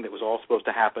scary thing that was all supposed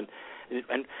to happen.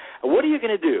 And what are you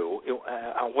going to do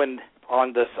when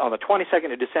on the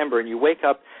 22nd of December and you wake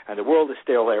up and the world is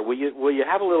still there? Will you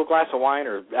have a little glass of wine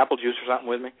or apple juice or something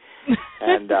with me?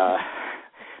 And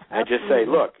just say,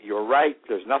 look, you're right.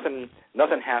 There's nothing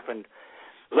happened.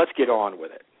 Let's get on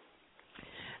with it.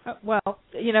 Well,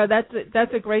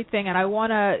 that's a great thing, and I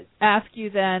want to ask you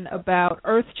then about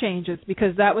Earth changes,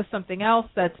 because that was something else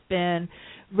that's been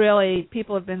really,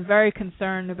 people have been very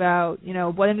concerned about,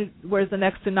 where's the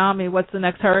next tsunami, what's the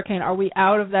next hurricane? Are we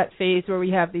out of that phase where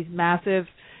we have these massive,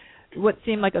 what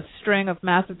seem like a string of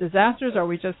massive disasters? Are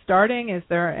we just starting? Is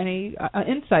there any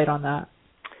insight on that?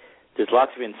 There's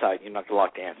lots of insight. You're not going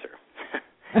to answer.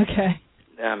 Okay.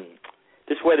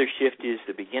 This weather shift is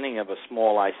the beginning of a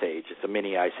small ice age. It's a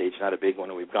mini ice age, not a big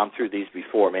one. We've gone through these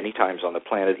before many times on the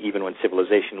planet, even when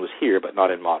civilization was here, but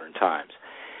not in modern times.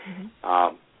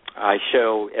 Mm-hmm. I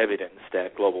show evidence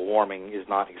that global warming is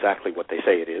not exactly what they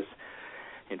say it is.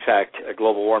 In fact,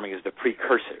 global warming is the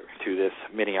precursor to this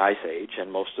mini ice age,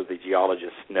 and most of the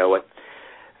geologists know it.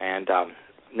 And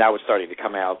now it's starting to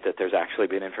come out that there's actually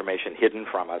been information hidden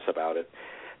from us about it,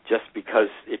 just because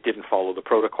it didn't follow the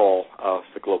protocol of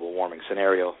the global warming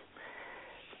scenario.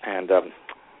 And,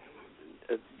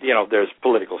 there's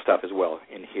political stuff as well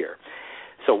in here.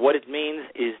 So what it means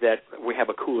is that we have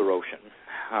a cooler ocean.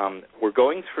 We're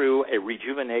going through a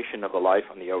rejuvenation of the life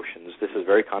on the oceans. This is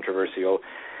very controversial.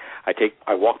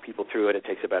 I walk people through it. It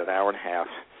takes about an hour and a half.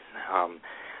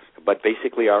 But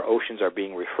basically our oceans are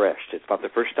being refreshed. It's not the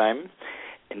first time.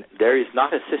 And there is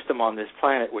not a system on this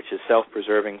planet which is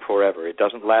self-preserving forever. It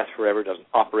doesn't last forever, doesn't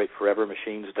operate forever.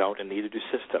 Machines don't, and neither do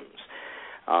systems.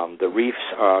 The reefs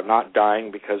are not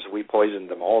dying because we poisoned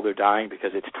them. All they're dying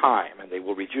because it's time, and they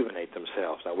will rejuvenate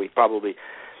themselves. Now, we probably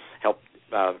help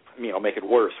make it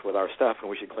worse with our stuff, and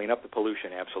we should clean up the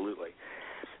pollution, absolutely.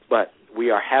 But we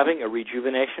are having a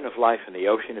rejuvenation of life in the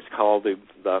ocean. It's called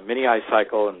the mini ice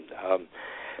cycle, and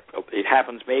it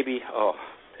happens maybe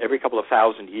every couple of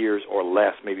thousand years or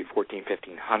less, maybe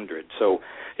 1,500. So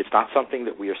it's not something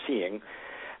that we are seeing,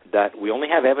 that we only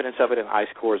have evidence of it in ice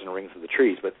cores and rings of the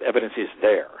trees, but evidence is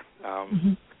there.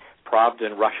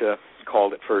 Pravda in Russia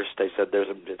called it first. They said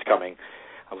it's coming.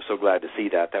 I was so glad to see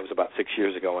that. That was about 6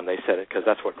 years ago when they said it, because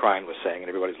that's what Kryon was saying, and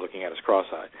everybody's looking at us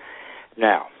cross-eyed.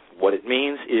 Now, What it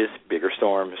means is bigger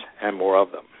storms and more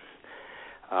of them.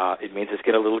 It means it's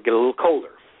get a little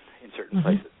colder in certain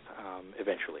places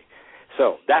eventually.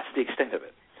 So that's the extent of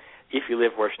it. If you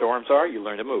live where storms are, you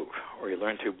learn to move, or you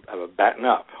learn to batten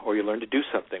up, or you learn to do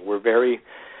something. We're very,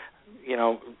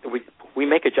 we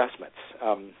make adjustments.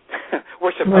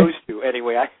 We're supposed to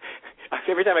anyway.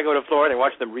 Every time I go to Florida and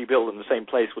watch them rebuild in the same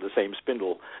place with the same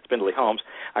spindly homes,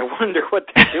 I wonder what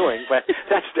they're doing, but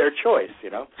that's their choice,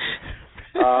 There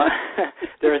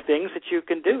are things that you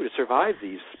can do to survive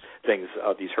these things,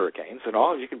 these hurricanes and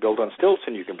all. You can build on stilts,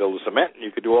 and you can build with cement, and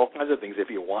you can do all kinds of things if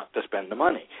you want to spend the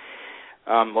money.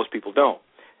 Most people don't.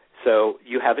 So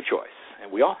you have a choice,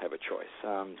 and we all have a choice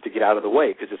to get out of the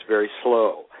way because it's very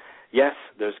slow. Yes,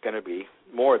 there's going to be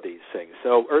more of these things.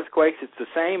 So earthquakes, it's the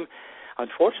same.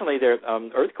 Unfortunately,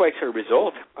 earthquakes are a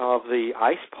result of the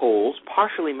ice poles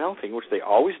partially melting, which they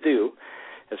always do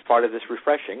as part of this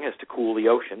refreshing. As to cool the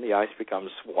ocean, the ice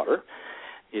becomes water.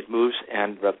 It moves,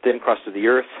 and the thin crust of the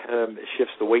earth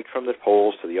shifts the weight from the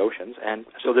poles to the oceans. And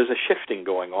so there's a shifting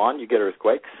going on. You get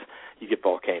earthquakes, you get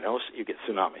volcanoes, you get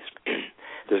tsunamis.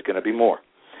 There's going to be more.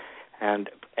 And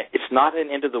it's not an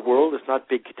end of the world. It's not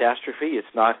big catastrophe.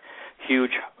 It's not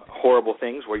huge, horrible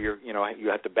things where you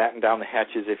have to batten down the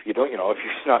hatches if you don't, if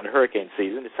you're not in hurricane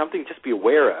season. It's something just to be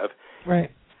aware of.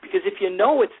 Right. Because if you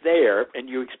know it's there and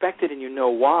you expect it and you know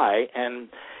why, and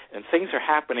things are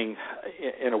happening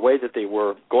in a way that they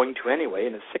were going to anyway,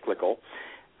 and it's cyclical,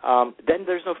 then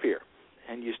there's no fear,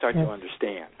 and you start to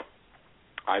understand.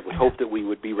 I would hope that we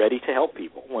would be ready to help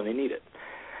people when they need it,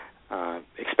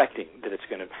 expecting that it's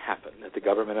going to happen, that the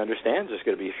government understands there's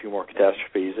going to be a few more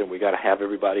catastrophes, and we got to have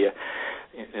everybody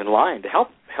in line to help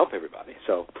everybody.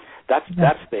 So that's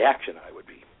the action I would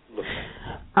be looking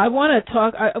at. I want to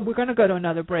talk, we're going to go to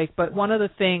another break, but one of the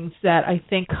things that I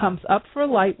think comes up for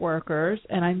light workers,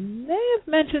 and I may have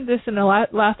mentioned this in the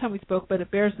last time we spoke, but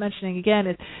it bears mentioning again,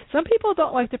 is some people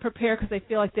don't like to prepare because they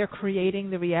feel like they're creating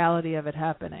the reality of it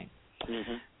happening.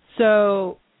 Mm-hmm.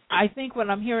 So I think what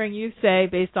I'm hearing you say,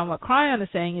 based on what Kryon is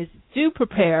saying, is do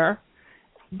prepare,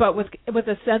 but with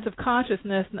a sense of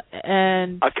consciousness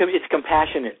and... It's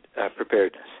compassionate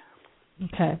preparedness.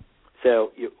 Okay.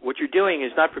 So what you're doing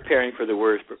is not preparing for the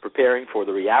worst, but preparing for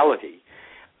the reality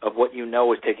of what you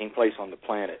know is taking place on the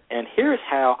planet. And here's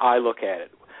how I look at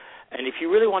it. And if you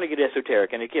really want to get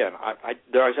esoteric, and again,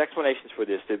 there are explanations for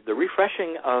this. The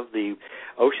refreshing of the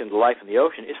ocean, the life in the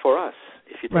ocean, is for us,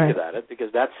 if you think about it, because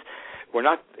we're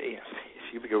not...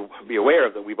 You be aware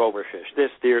of that we've overfished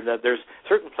that there's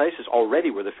certain places already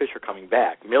where the fish are coming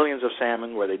back. Millions of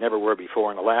salmon where they never were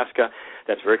before in Alaska.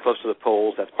 That's very close to the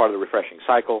poles. That's part of the refreshing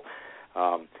cycle.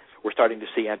 We're starting to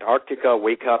see Antarctica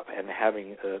wake up and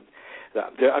having...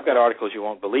 I've got articles you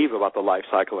won't believe about the life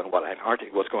cycle and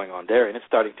what's going on there, and it's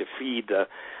starting to feed the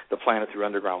planet through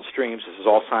underground streams. This is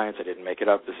all science. I didn't make it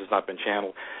up. This has not been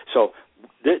channeled. So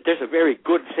there's a very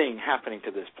good thing happening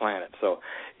to this planet. So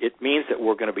it means that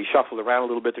we're going to be shuffled around a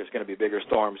little bit. There's going to be bigger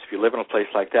storms. If you live in a place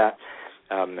like that,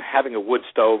 having a wood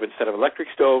stove instead of electric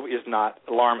stove is not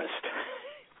alarmist.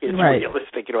 It's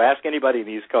realistic. Ask anybody in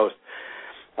the East Coast,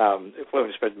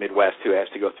 especially Midwest, who has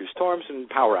to go through storms and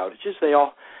power outages. They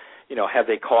all... have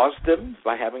they caused them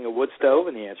by having a wood stove?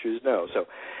 And the answer is no. So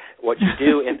what you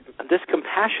do, and this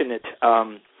compassionate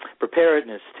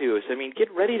preparedness, too, is,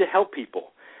 get ready to help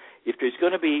people. If there's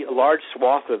going to be a large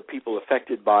swath of people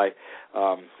affected by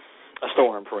a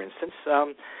storm, for instance,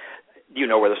 you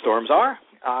know where the storms are.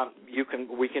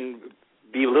 We can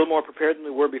be a little more prepared than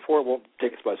we were before. It won't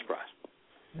take us by surprise.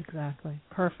 Exactly.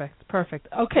 Perfect.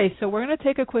 Okay, so we're going to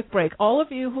take a quick break. All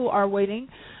of you who are waiting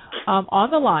on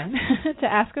the line to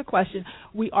ask a question,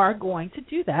 we are going to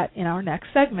do that in our next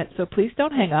segment, so please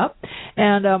don't hang up.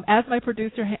 And as my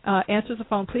producer answers the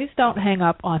phone, please don't hang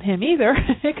up on him either,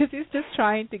 because he's just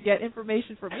trying to get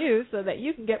information from you so that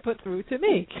you can get put through to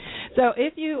me. So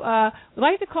if you would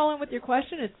like to call in with your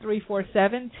question, it's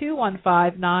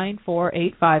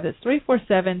 347-215-9485. It's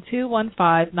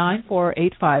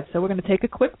 347-215-9485. So we're going to take a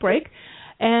quick break.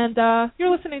 And you're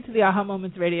listening to the Aha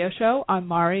Moments radio show. I'm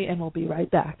Mari, and we'll be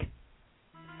right back.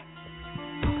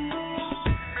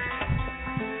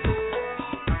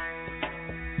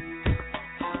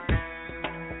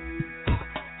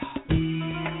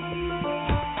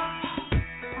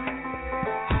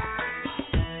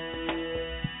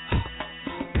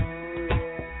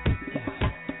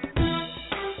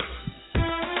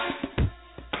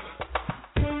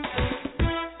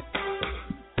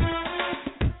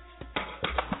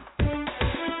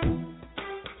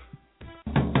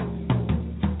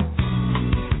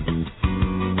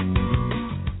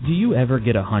 Do you ever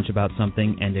get a hunch about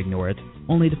something and ignore it,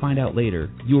 only to find out later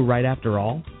you were right after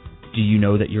all? Do you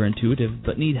know that you're intuitive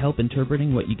but need help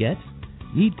interpreting what you get?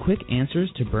 Need quick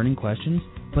answers to burning questions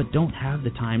but don't have the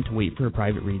time to wait for a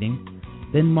private reading?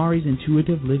 Then Mari's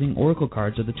Intuitive Living Oracle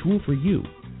cards are the tool for you.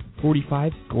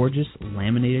 45 gorgeous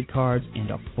laminated cards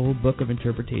and a full book of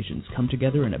interpretations come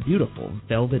together in a beautiful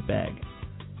velvet bag.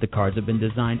 The cards have been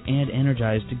designed and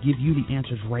energized to give you the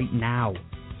answers right now.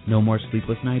 No more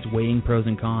sleepless nights weighing pros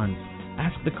and cons.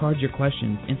 Ask the cards your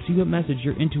questions and see what message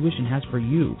your intuition has for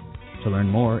you. To learn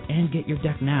more and get your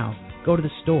deck now, go to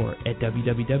the store at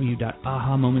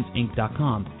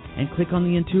www.ahamomentsinc.com and click on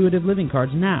the Intuitive Living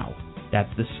cards now.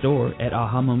 That's the store at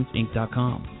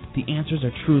ahamomentsinc.com. The answers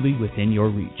are truly within your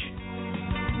reach.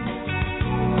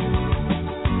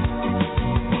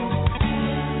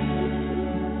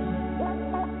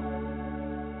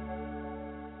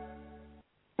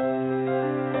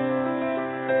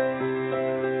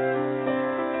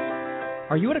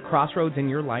 Are you at a crossroads in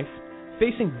your life?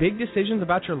 Facing big decisions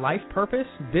about your life purpose,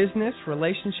 business,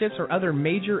 relationships, or other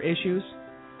major issues?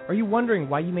 Are you wondering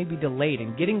why you may be delayed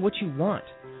in getting what you want?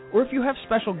 Or if you have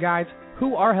special guides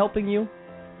who are helping you?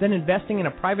 Then investing in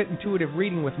a private intuitive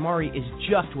reading with Mari is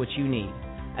just what you need.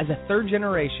 As a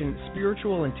third-generation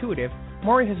spiritual intuitive,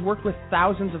 Mari has worked with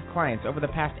thousands of clients over the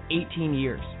past 18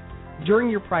 years. During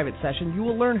your private session, you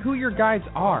will learn who your guides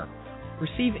are,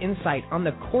 receive insight on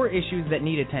the core issues that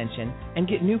need attention, and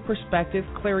get new perspective,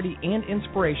 clarity, and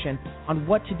inspiration on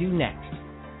what to do next.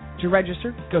 To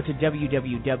register, go to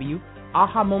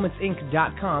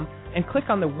www.ahamomentsinc.com and click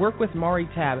on the Work with Mari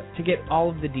tab to get all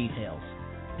of the details.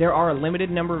 There are a limited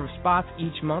number of spots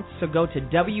each month, so go to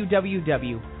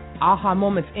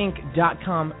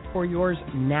www.ahamomentsinc.com for yours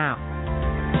now.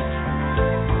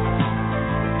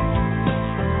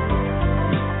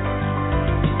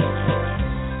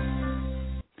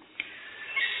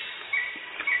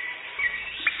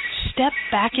 Step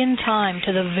back in time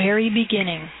to the very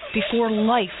beginning, before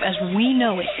life as we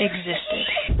know it existed.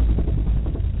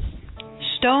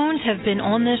 Stones have been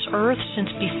on this earth since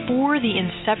before the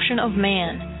inception of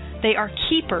man. They are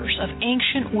keepers of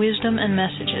ancient wisdom and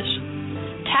messages.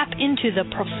 Tap into the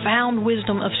profound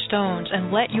wisdom of stones and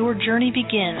let your journey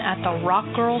begin at the Rock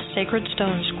Girl Sacred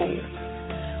Stone School.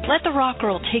 Let the Rock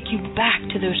Girl take you back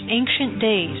to those ancient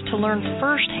days to learn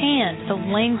firsthand the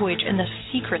language and the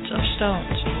secrets of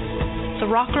stones. The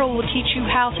Rock Girl will teach you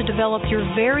how to develop your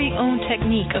very own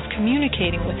technique of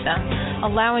communicating with them,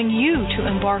 allowing you to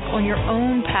embark on your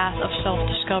own path of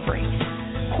self-discovery.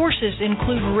 Courses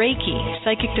include Reiki,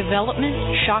 psychic development,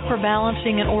 chakra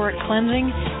balancing and auric cleansing,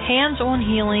 hands-on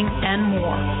healing, and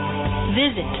more.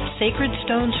 Visit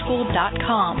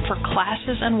sacredstoneschool.com for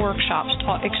classes and workshops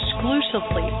taught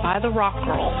exclusively by the Rock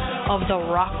Girl of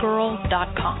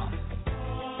therockgirl.com.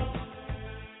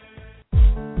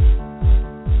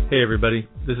 Hey everybody,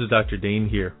 this is Dr. Dane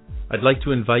here. I'd like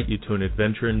to invite you to an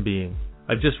adventure in being.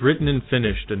 I've just written and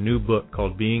finished a new book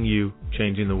called Being You,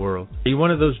 Changing the World. Are you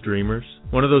one of those dreamers?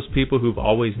 One of those people who've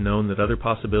always known that other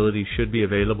possibilities should be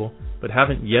available, but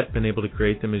haven't yet been able to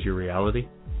create them as your reality?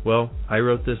 Well, I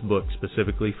wrote this book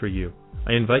specifically for you.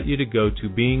 I invite you to go to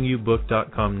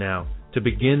beingyoubook.com now to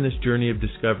begin this journey of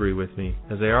discovery with me,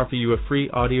 as I offer you a free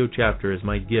audio chapter as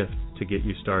my gift to get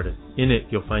you started. In it,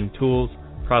 you'll find tools,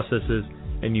 processes,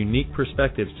 and unique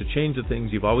perspectives to change the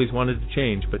things you've always wanted to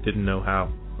change but didn't know how.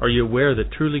 Are you aware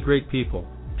that truly great people,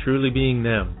 truly being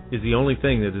them, is the only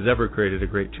thing that has ever created a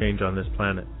great change on this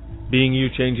planet? Being You,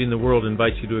 Changing the World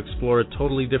invites you to explore a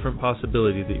totally different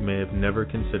possibility that you may have never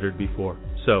considered before.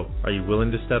 So, are you willing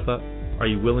to step up? Are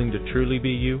you willing to truly be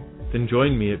you? Then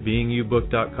join me at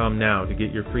beingyoubook.com now to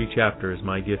get your free chapter as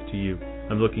my gift to you.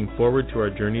 I'm looking forward to our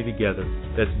journey together.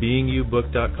 That's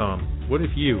beingyoubook.com. What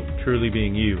if you, truly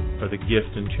being you, are the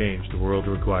gift and change the world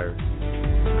requires?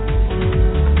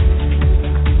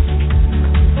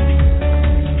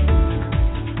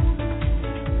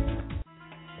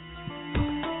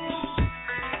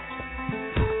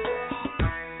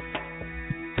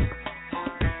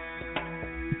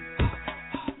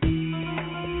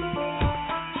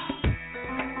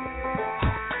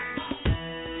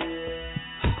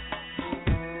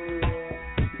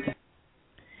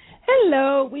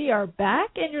 Hello, we are back,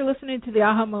 and you're listening to the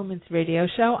Aha Moments radio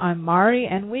show. I'm Mari,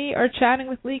 and we are chatting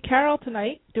with Lee Carroll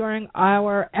tonight during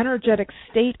our energetic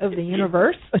state of the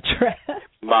universe address.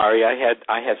 Mari,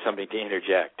 I had something to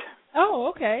interject.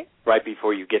 Oh, okay. Right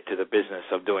before you get to the business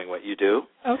of doing what you do.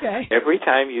 Okay. Every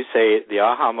time you say the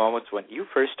aha moments, when you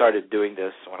first started doing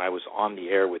this, when I was on the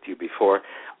air with you before,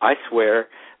 I swear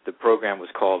the program was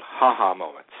called Ha Ha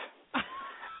Moments.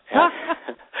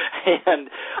 And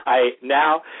I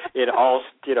now, in all,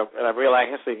 and I'm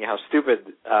realizing how stupid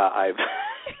I've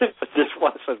But this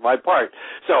was my part.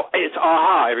 So it's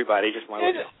aha, everybody. Just want to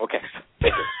let you know. Okay.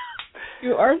 Thank you.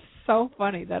 You are so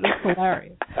funny. That is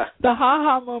hilarious. The Ha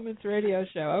Ha Moments radio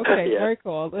show. Okay, Yeah. very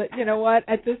cool. But you know what?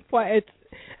 At this point, it's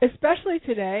especially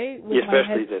today with my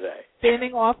head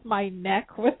spinning off my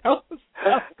neck with all the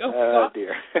stuff going on. Oh,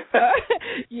 dear.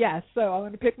 Yes, so I'm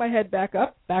going to pick my head back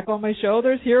up, back on my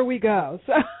shoulders. Here we go.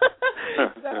 So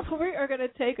we are going to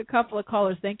take a couple of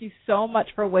callers. Thank you so much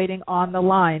for waiting on the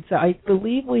line. So I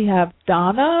believe we have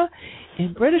Donna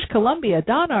in British Columbia.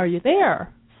 Donna, are you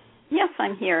there? Yes,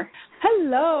 I'm here.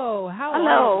 Hello.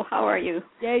 How are you?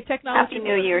 Yay, technology. Happy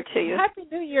New Year to you. Happy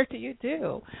New Year to you,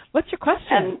 too. What's your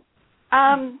question?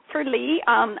 For Lee,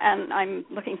 and I'm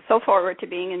looking so forward to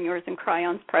being in yours and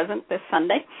Kryon's present this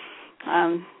Sunday.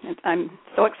 I'm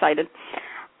so excited.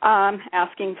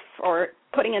 Asking for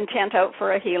putting intent out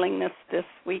for a healing this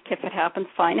week. If it happens,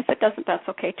 fine. If it doesn't, that's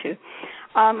okay, too.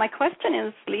 My question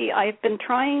is, Lee, I've been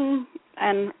trying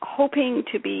and hoping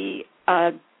to be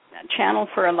a channel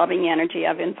for a loving energy.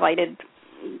 I've invited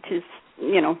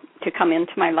to come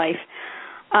into my life.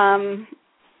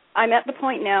 I'm at the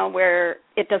point now where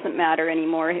it doesn't matter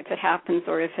anymore if it happens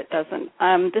or if it doesn't.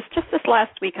 This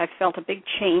last week, I felt a big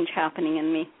change happening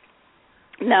in me.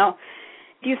 Now,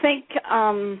 do you think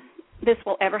this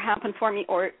will ever happen for me?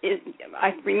 Or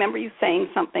I remember you saying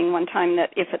something one time that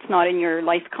if it's not in your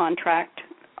life contract,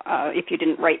 if you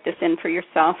didn't write this in for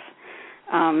yourself,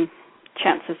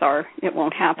 chances are it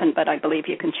won't happen, but I believe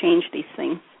you can change these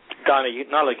things. Donna, you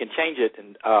not only can change it,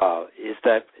 is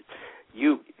that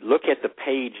you look at the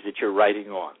page that you're writing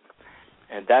on,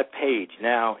 and that page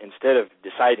now, instead of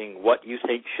deciding what you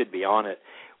think should be on it,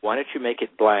 why don't you make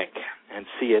it blank and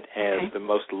see it as the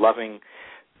most loving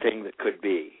thing that could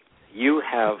be? You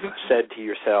have said to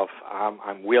yourself,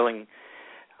 I'm willing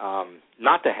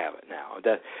not to have it now.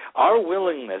 That our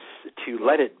willingness to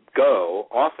let it go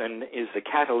often is the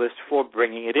catalyst for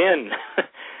bringing it in.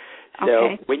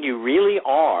 So when you really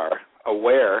are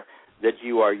aware that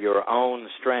you are your own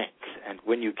strength, and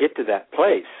when you get to that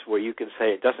place where you can say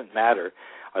it doesn't matter,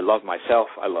 I love myself,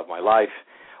 I love my life,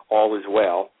 all is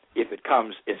well. If it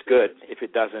comes, it's good. If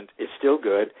it doesn't, it's still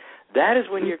good. That is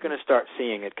when you're going to start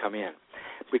seeing it come in,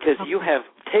 because you have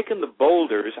taken the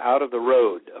boulders out of the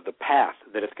road, of the path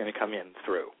that it's going to come in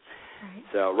through. Right.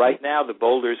 So right now the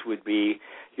boulders would be,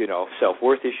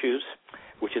 self-worth issues,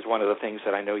 which is one of the things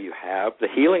that I know you have. The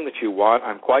healing that you want,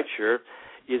 I'm quite sure,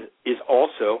 is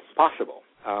also possible.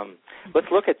 Let's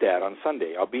look at that on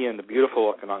Sunday. I'll be in the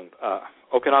beautiful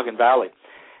Okanagan Valley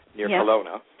near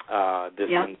Kelowna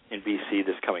in BC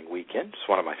this coming weekend. It's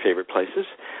one of my favorite places.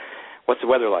 What's the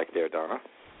weather like there, Donna?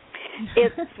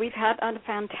 We've had a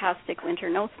fantastic winter.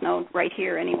 No snow right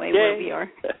here anyway where we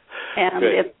are. And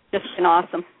it's just been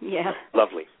awesome. Yeah.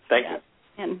 Lovely. Thank you.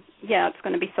 And, it's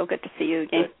going to be so good to see you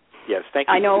again. Good. Yes, thank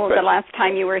you. I know the last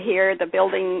time you were here, the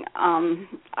building,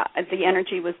 the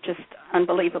energy was just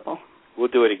unbelievable. We'll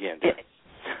do it again.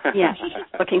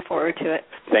 Looking forward to it.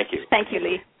 Thank you. Thank you,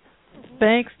 Lee.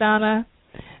 Thanks, Donna.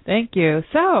 Thank you.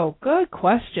 So, good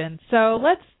question. So,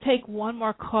 let's take one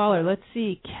more caller. Let's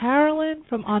see. Carolyn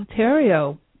from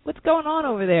Ontario. What's going on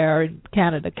over there in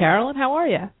Canada? Carolyn, how are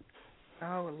you?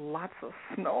 Oh, lots of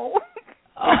snow.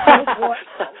 Oh, boy.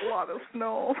 A lot of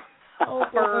snow. Oh,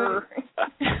 boy.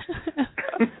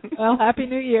 Well, Happy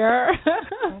New Year.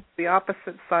 The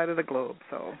opposite side of the globe,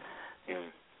 so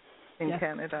in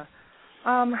Canada.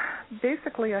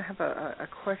 Basically, I have a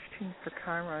question for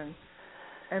Kryon,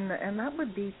 and that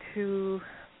would be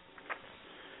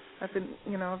I've been,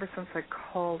 ever since I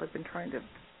called, I've been trying to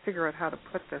figure out how to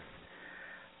put this.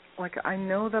 Like, I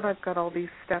know that I've got all these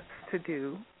steps to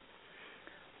do.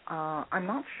 I'm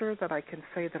not sure that I can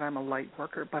say that I'm a light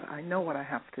worker, but I know what I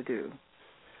have to do.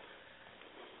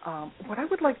 What I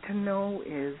would like to know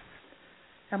is,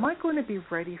 am I going to be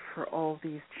ready for all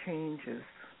these changes?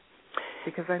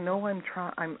 Because I know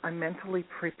I'm mentally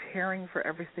preparing for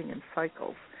everything in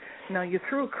cycles. Now, you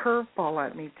threw a curveball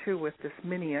at me, too, with this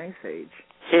mini ice age.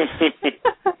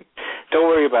 Don't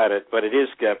worry about it, but it is,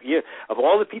 of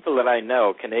all the people that I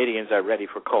know, Canadians are ready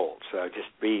for cold, so just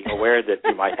be aware that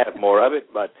you might have more of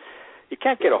it, but it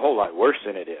can't get a whole lot worse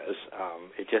than it is.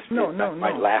 It just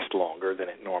might last longer than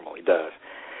it normally does.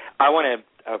 I want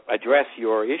to address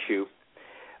your issue.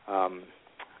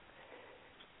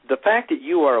 The fact that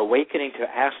you are awakening to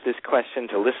ask this question,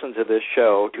 to listen to this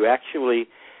show, to actually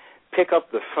pick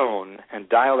up the phone and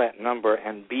dial that number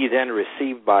and be then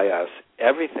received by us,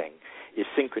 everything is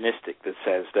synchronistic that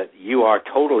says that you are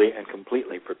totally and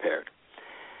completely prepared.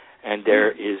 And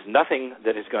there is nothing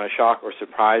that is going to shock or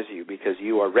surprise you because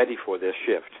you are ready for this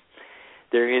shift.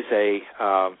 There is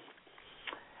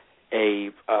a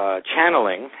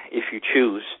channeling if you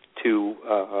choose to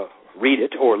read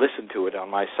it or listen to it on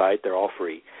my site. They're all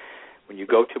free. When you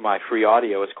go to my free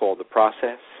audio, it's called The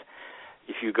Process.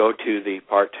 If you go to the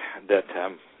part that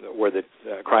where the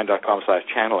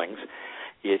Kryon.com/channelings,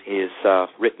 it is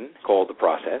written, called The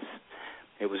Process.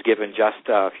 It was given just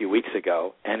a few weeks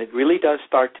ago, and it really does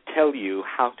start to tell you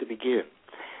how to begin.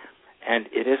 And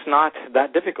it is not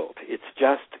that difficult. It's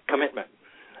just commitment,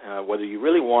 whether you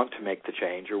really want to make the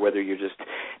change or whether you're just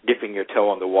dipping your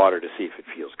toe in the water to see if it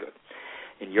feels good.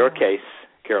 In your case,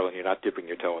 Carolyn, you're not dipping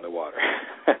your toe in the water.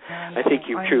 I think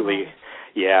you truly,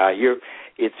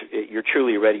 you're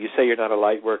truly ready. You say you're not a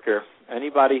light worker.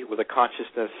 Anybody with a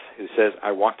consciousness who says,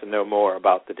 I want to know more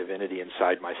about the divinity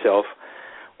inside myself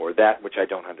or that which I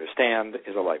don't understand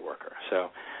is a light worker. So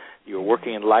you're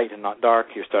working in light and not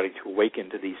dark. You're starting to awaken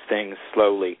to these things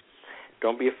slowly.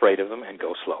 Don't be afraid of them and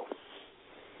go slow.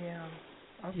 Yeah.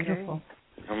 Okay. Beautiful.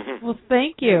 Mm-hmm. Well,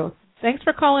 thank you. Thanks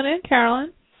for calling in,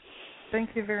 Carolyn.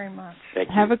 Thank you very much. Thank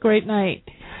you. Have a great night.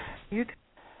 You too.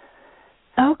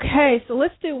 Okay, so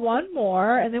let's do one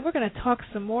more, and then we're going to talk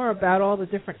some more about all the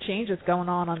different changes going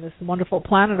on this wonderful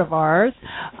planet of ours.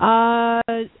 I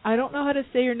don't know how to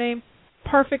say your name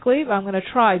perfectly, but I'm going to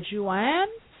try. Joanne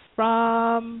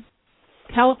from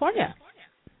California.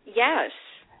 Yes.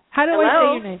 How do I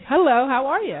say your name? Hello, how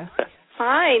are you?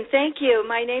 Fine, thank you.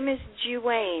 My name is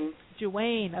Juwayne.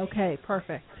 Juwayne, okay,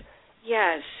 perfect.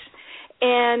 Yes.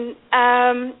 And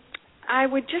I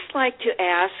would just like to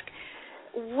ask,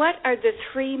 what are the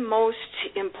three most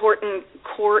important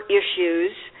core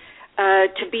issues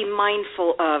to be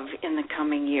mindful of in the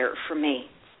coming year for me?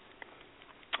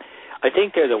 I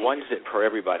think they're the ones that for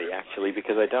everybody, actually,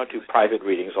 because I don't do private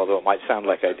readings, although it might sound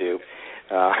like I do.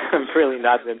 I'm really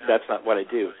not. That's not what I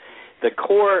do. The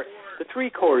three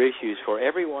core issues for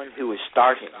everyone who is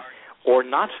starting or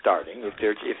not starting, if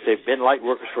they've been light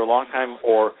workers for a long time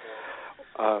or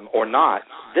not,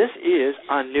 this is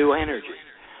a new energy.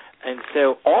 And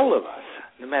so all of us,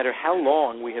 no matter how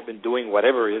long we have been doing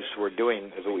whatever it is we're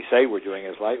doing, as we say we're doing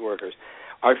as light workers,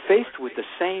 are faced with the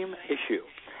same issue.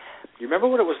 You remember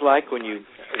what it was like when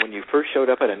you first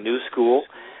showed up at a new school?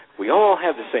 We all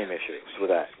have the same issues with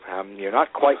that. You're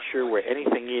not quite sure where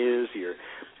anything is. You're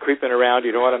creeping around.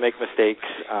 You don't want to make mistakes.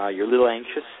 You're a little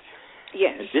anxious.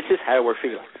 Yes. And this is how we're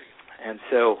feeling. And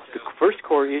so the first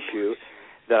core issue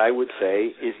that I would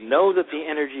say is know that the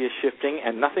energy is shifting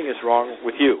and nothing is wrong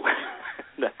with you.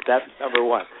 That's number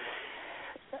one.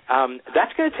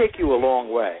 That's going to take you a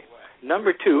long way.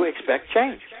 Number two, expect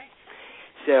change.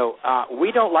 So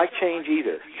we don't like change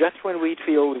either. Just when we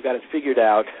feel we've got it figured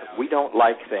out, we don't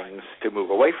like things to move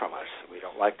away from us. We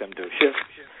don't like them to shift.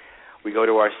 We go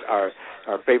to our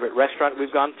favorite restaurant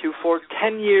we've gone to for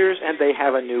 10 years, and they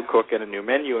have a new cook and a new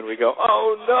menu, and we go,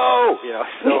 oh, no!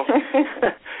 So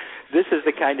this is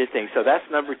the kind of thing. So that's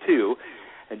number two,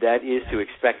 and that is to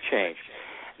expect change.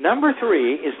 Number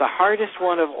three is the hardest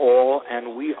one of all,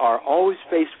 and we are always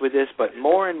faced with this, but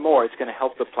more and more it's going to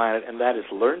help the planet, and that is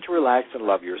learn to relax and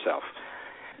love yourself.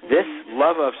 This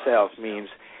love of self means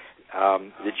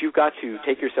that you've got to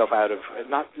take yourself out of,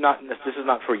 this is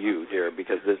not for you, dear,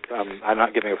 because I'm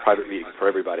not giving a private reading for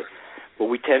everybody, but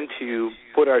we tend to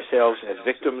put ourselves as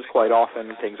victims quite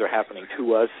often. Things are happening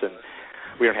to us, and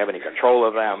we don't have any control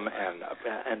of them,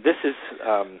 and this is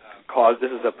this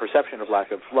is a perception of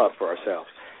lack of love for ourselves.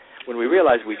 When we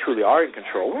realize we truly are in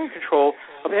control, we're in control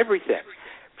of everything.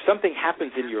 If something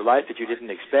happens in your life that you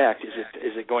didn't expect,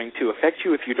 is it going to affect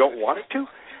you if you don't want it to?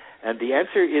 And the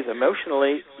answer is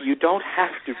emotionally, you don't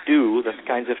have to do the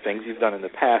kinds of things you've done in the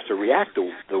past or react to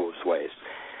those ways.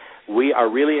 We are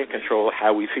really in control of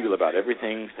how we feel about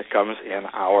everything that comes in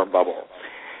our bubble.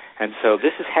 And so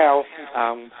this is how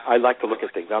I like to look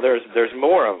at things. Now, there's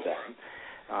more of them.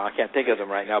 I can't think of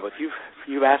them right now, but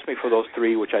you've asked me for those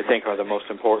three, which I think are the most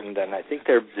important, and I think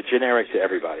they're the generic to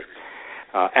everybody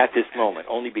at this moment,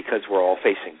 only because we're all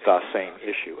facing the same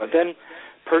issue. And then,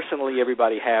 personally,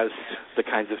 everybody has the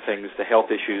kinds of things, the health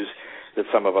issues that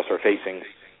some of us are facing.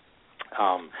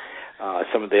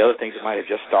 Some of the other things that might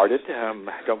have just started.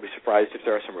 Don't be surprised if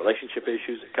there are some relationship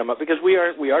issues that come up, because we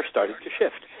are starting to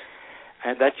shift,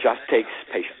 and that just takes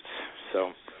patience.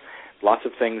 So lots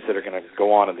of things that are going to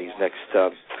go on in these next,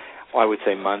 I would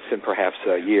say, months and perhaps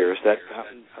years, that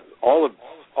all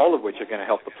of which are going to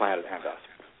help the planet and us.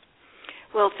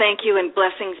 Well, thank you, and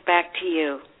blessings back to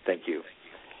you. Thank you.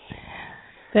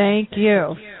 Thank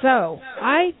you. So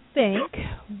I think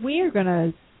we are going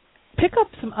to pick up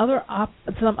some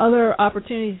other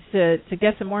opportunities to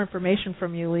get some more information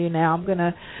from you, Lee. Now I'm going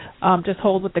to just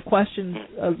hold with the questions,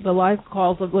 the live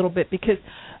calls a little bit, because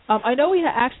I know we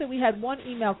had one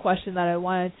email question that I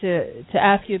wanted to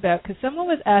ask you about, because someone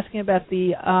was asking about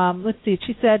the, let's see,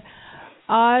 she said,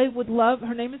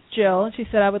 her name is Jill, and she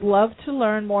said, I would love to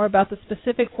learn more about the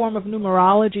specific form of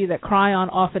numerology that Kryon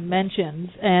often mentions,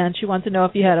 and she wants to know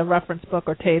if you had a reference book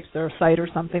or tapes or a site or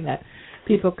something that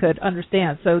people could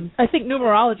understand. So I think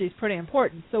numerology is pretty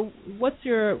important. So what's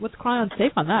Kryon's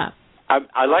take on that?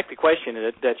 I like the question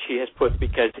that she has put,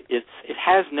 because it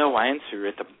has no answer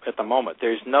at the moment.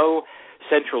 There's no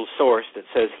central source that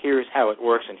says here's how it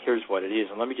works and here's what it is.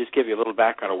 And let me just give you a little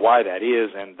background of why that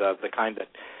is, and the kind that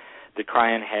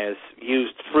Kryon has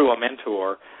used through a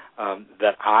mentor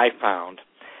that I found.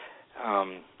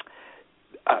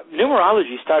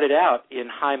 Numerology started out in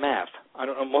high math. I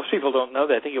don't know. Most people don't know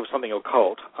that. I think it was something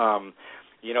occult.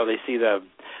 They see the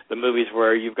movies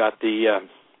where you've got the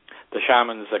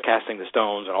shamans casting the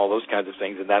stones and all those kinds of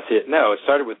things, and that's it. No, it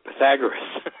started with Pythagoras,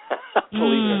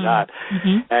 believe it or not.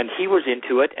 Mm-hmm. And he was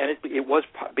into it, and it was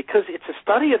because it's a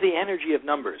study of the energy of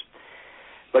numbers.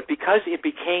 But because it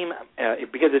became,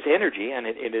 because it's energy and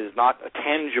it is not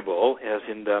tangible, as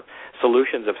in the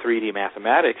solutions of 3D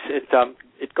mathematics, it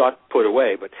got put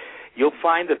away. But you'll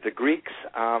find that the Greeks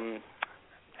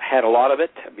had a lot of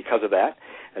it because of that.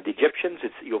 The Egyptians,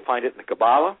 you'll find it in the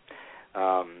Kabbalah.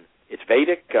 It's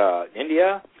Vedic,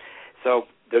 India. So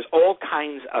there's all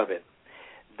kinds of it.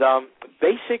 The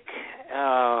basic,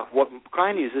 what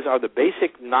Kryon uses are the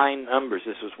basic 9 numbers.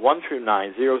 This is 1 through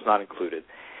 9, 0 is not included,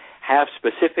 have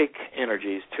specific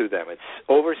energies to them. It's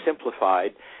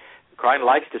oversimplified. Kryon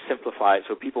likes to simplify it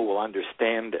so people will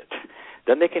understand it.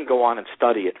 Then they can go on and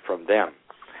study it from them.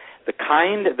 The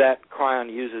kind that Kryon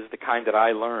uses, the kind that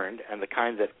I learned, and the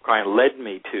kind that Kryon led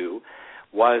me to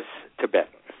was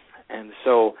Tibetan. And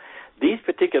so these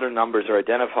particular numbers are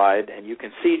identified, and you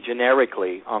can see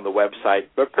generically on the website,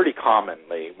 but pretty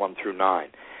commonly, 1 through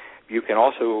 9. You can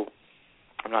also,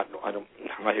 I'm not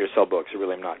here to sell books, I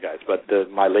really am not, guys, but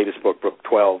my latest book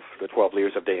 12, The 12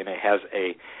 Layers of DNA, has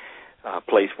a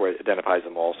place where it identifies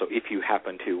them all, so if you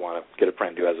happen to want to get a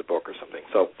friend who has a book or something.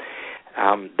 So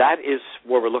that is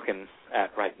where we're looking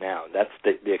at right now. That's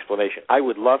the explanation. I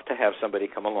would love to have somebody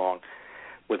come along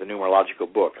with a numerological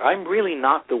book. I'm really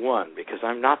not the one, because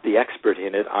I'm not the expert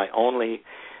in it. I only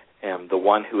am the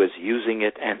one who is using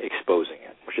it and exposing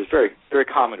it, which is very, very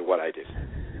common to what I do.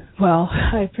 Well,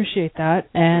 I appreciate that,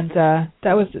 and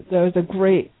that was a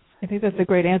great. I think that's a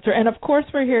great answer. And of course,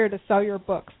 we're here to sell your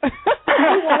books. We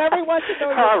want everyone to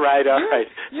know. All right.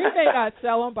 You may not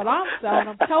sell them, but I'm selling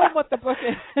them. Tell them what the book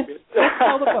is. Let's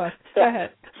sell the book. Go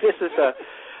ahead. This is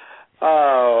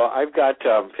I've got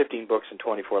 15 books in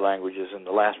 24 languages, and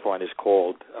the last one is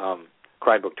called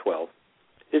Kryon Book 12.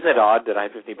 Isn't it odd that I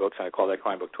have 50 books and I call that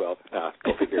Kryon Book 12?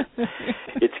 Go figure.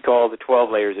 It's called The 12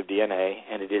 Layers of DNA,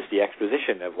 and it is the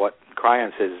exposition of what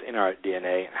Kryon says in our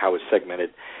DNA, how it's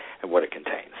segmented, and what it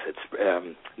contains.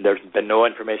 There's been no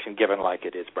information given like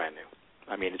it. It's brand new.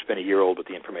 I mean, it's been a year old, but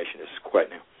the information is quite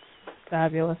new.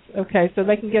 Fabulous. Okay, so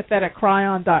they can get that at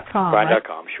Kryon.com. Kryon.com, right?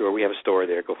 Sure. We have a store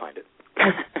there. Go find it.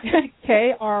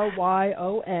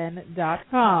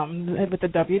 Kryon.com with the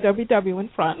www in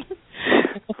front.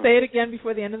 We'll say it again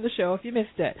before the end of the show if you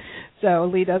missed it. So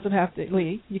Lee doesn't have to.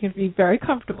 Lee, you can be very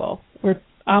comfortable.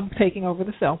 I'm taking over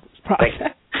the sales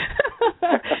process.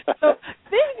 So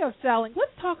speaking of selling,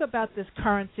 let's talk about this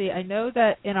currency. I know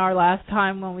that in our last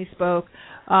time when we spoke,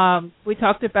 we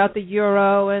talked about the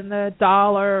euro and the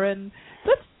dollar, and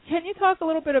can you talk a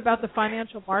little bit about the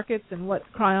financial markets and what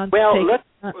Kryon's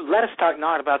let us talk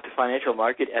not about the financial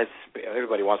market, as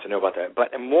everybody wants to know about that,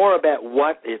 but more about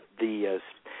what is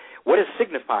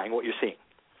signifying what you're seeing.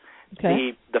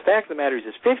 Okay. The fact of the matter is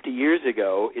 50 years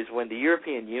ago is when the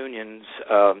European Union's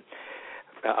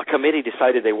a committee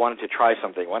decided they wanted to try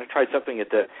something. At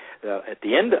the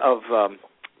end of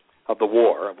the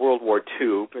war, of World War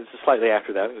II, it was slightly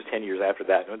after that, it was 10 years after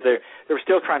that. They were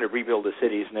still trying to rebuild the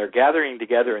cities, and they're gathering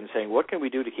together and saying, what can we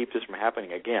do to keep this from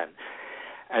happening again?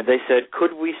 And they said,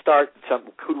 could we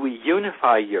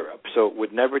unify Europe so it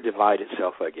would never divide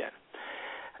itself again?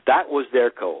 That was their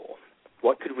goal.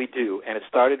 What could we do? And it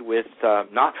started with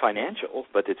not financial,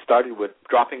 but it started with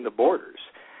dropping the borders,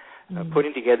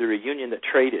 putting together a union that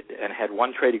traded and had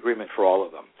one trade agreement for all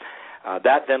of them.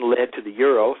 That then led to the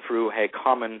euro through a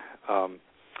common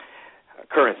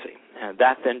currency, and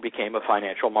that then became a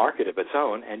financial market of its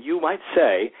own. And you might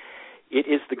say it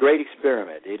is the great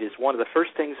experiment. It is one of the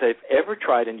first things they've ever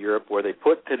tried in Europe where they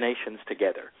put the nations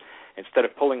together instead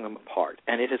of pulling them apart.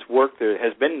 And it has worked. There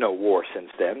has been no war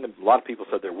since then. A lot of people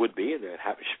said there would be. There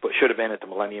should have been at the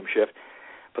millennium shift,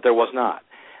 but there was not.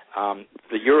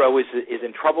 The euro is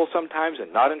in trouble sometimes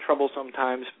and not in trouble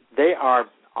sometimes. They are,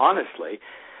 honestly,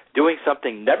 doing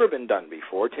something never been done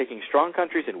before, taking strong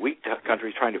countries and weak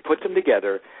countries, trying to put them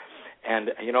together.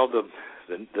 And,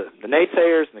 the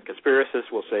naysayers and the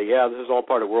conspiracists will say, yeah, this is all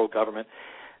part of world government.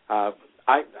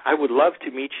 I would love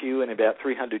to meet you in about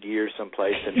 300 years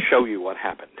someplace and show you what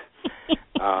happened.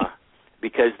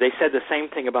 Because they said the same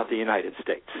thing about the United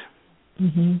States.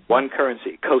 Mm-hmm. One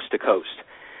currency, coast to coast,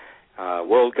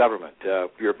 world government.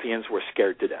 Europeans were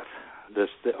scared to death.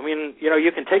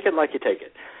 You can take it like you take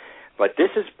it. But this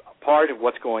is part of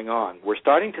what's going on. We're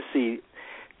starting to see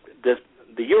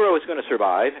the euro is going to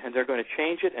survive, and they're going to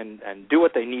change it and do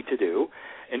what they need to do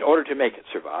in order to make it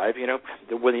survive.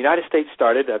 When the United States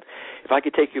started, if I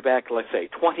could take you back, let's say,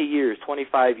 20 years,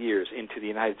 25 years into the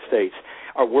United States,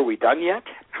 were we done yet?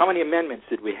 How many amendments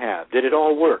did we have? Did it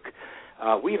all work?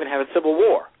 We even had a civil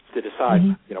war to decide,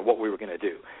 what we were going to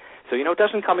do. So, it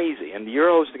doesn't come easy, and the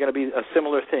euro is going to be a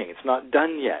similar thing. It's not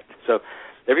done yet. So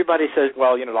everybody says,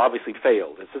 well, it obviously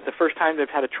failed. It's the first time they've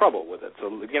had a trouble with it. So,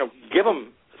 give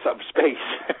them some space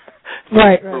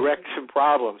to correct some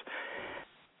problems.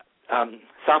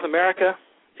 South America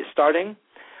is starting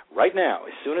right now.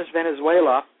 As soon as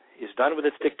Venezuela is done with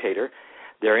its dictator,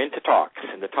 they're into talks,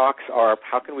 and the talks are,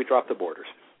 how can we drop the borders?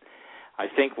 I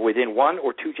think within 1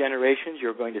 or 2 generations,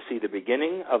 you're going to see the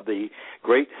beginning of the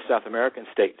great South American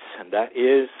states, and that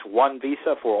is one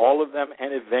visa for all of them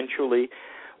and eventually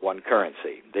one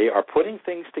currency. They are putting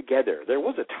things together. There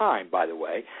was a time, by the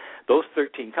way, those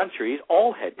 13 countries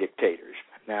all had dictators.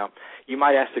 Now, you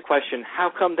might ask the question,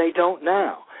 how come they don't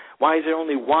now? Why is there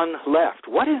only one left?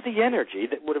 What is the energy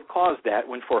that would have caused that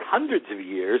when for hundreds of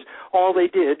years all they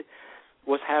did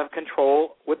was have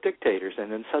control with dictators,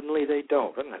 and then suddenly they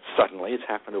don't? And not suddenly, it's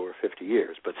happened over 50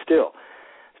 years, but still,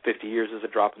 50 years is a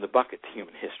drop in the bucket to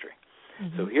human history.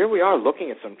 Mm-hmm. So here we are looking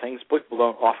at some things people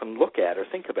don't often look at or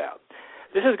think about.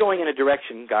 This is going in a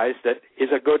direction, guys, that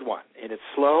is a good one, and it's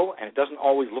slow, and it doesn't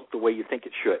always look the way you think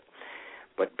it should.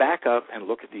 But back up and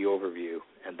look at the overview,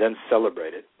 and then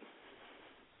celebrate it.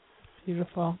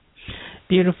 Beautiful.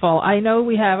 Beautiful. I know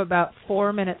we have about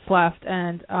 4 minutes left,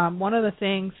 and one of the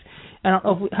things, I don't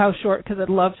know how short, because I'd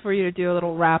love for you to do a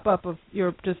little wrap-up of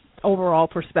your just overall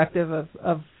perspective of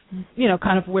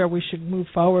kind of where we should move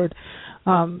forward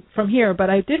from here. But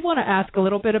I did want to ask a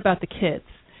little bit about the kids,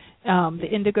 the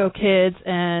Indigo kids,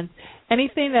 and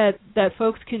anything that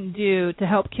folks can do to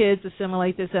help kids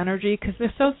assimilate this energy, because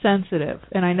they're so sensitive,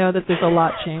 and I know that there's a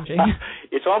lot changing.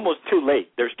 It's almost too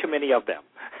late. There's too many of them.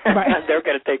 Right. They're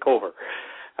going to take over.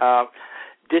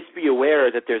 Just be aware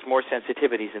that there's more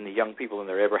sensitivities in the young people than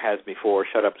there ever has before.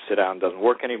 Shut up, sit down doesn't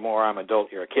work anymore. I'm an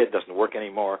adult, you're a kid, doesn't work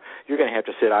anymore. You're going to have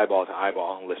to sit eyeball to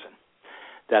eyeball and listen.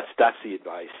 That's the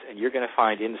advice. And you're going to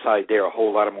find inside there a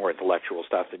whole lot of more intellectual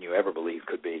stuff than you ever believed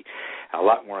could be, a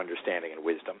lot more understanding and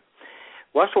wisdom.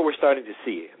 Well, that's what we're starting to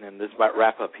see. And then this might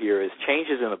wrap up here is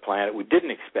changes in the planet we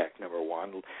didn't expect, number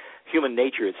one. Human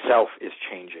nature itself is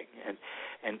changing. And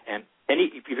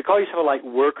if you call yourself a light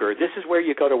worker, this is where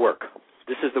you go to work.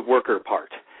 This is the worker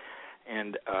part.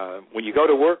 And when you go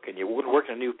to work and you work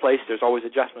in a new place, there's always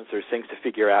adjustments. There's things to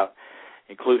figure out,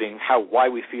 including why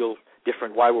we feel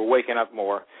different, why we're waking up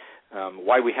more,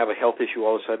 why we have a health issue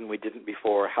all of a sudden we didn't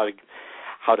before, how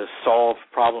to solve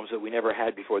problems that we never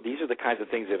had before. These are the kinds of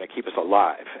things that are going to keep us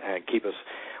alive and keep us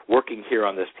working here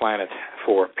on this planet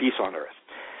for peace on Earth.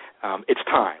 It's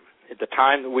time. It's the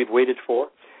time that we've waited for.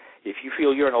 If you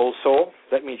feel you're an old soul,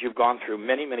 that means you've gone through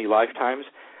many, many lifetimes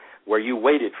where you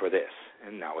waited for this,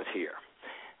 and now it's here.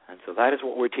 And so that is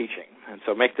what we're teaching. And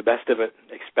so make the best of it.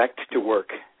 Expect to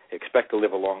work. Expect to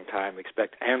live a long time.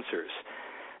 Expect answers.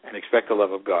 And expect the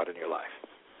love of God in your life.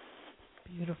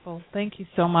 Beautiful. Thank you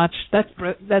so much. That's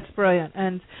brilliant.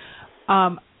 And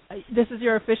this is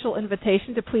your official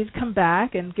invitation to please come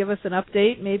back and give us an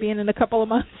update, maybe in a couple of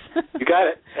months. You got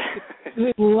it.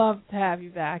 We'd love to have you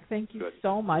back. Thank you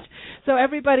so much. So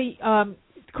everybody, I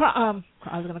was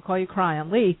going to call you Kryon.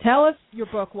 Lee, tell us your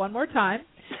book one more time.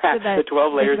 So that the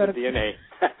 12 Layers of DNA.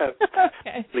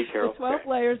 Okay. Lee Carroll. The 12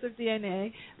 Layers of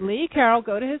DNA. Lee Carroll,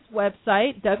 go to his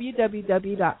website,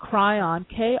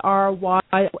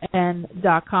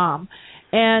 www.kryon.com.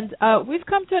 And we've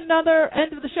come to another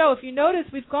end of the show. If you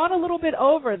notice, we've gone a little bit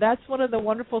over. That's one of the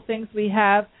wonderful things we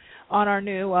have on our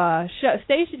new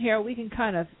station here. We can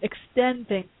kind of extend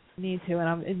things if we need to,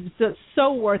 and it's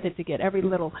so worth it to get every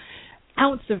little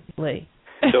ounce of Lee.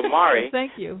 So, Mari,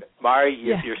 thank you. Mari,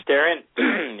 you're staring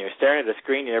at a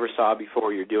screen you never saw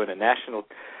before. You're doing a national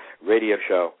radio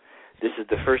show. This is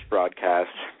the first broadcast,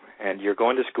 and you're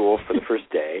going to school for the first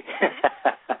day.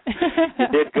 You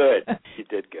did good. You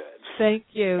did good. Thank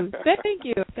you. Thank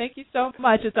you. Thank you so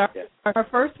much. It's our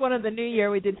first one of the new year.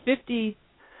 We did 50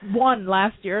 won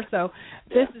last year. So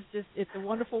this is just, it's a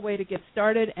wonderful way to get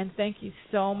started, and thank you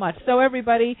so much. So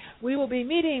everybody, we will be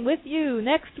meeting with you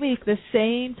next week, the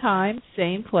same time,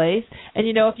 same place. And,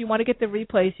 if you want to get the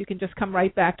replays, you can just come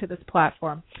right back to this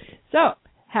platform. So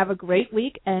have a great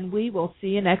week, and we will see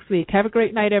you next week. Have a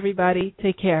great night, everybody.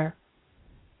 Take care.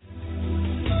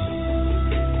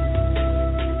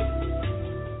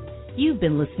 You've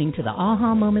been listening to the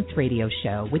Aha Moments radio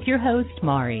show with your host,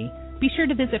 Mari. Be sure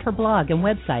to visit her blog and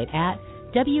website at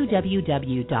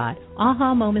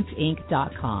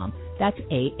www.ahamomentsinc.com. That's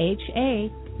AHA,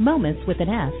 moments with an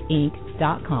S,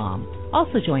 inc.com.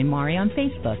 Also join Mari on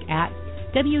Facebook at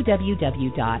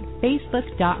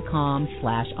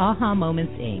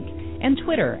www.facebook.com/ahamomentsinc and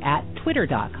Twitter at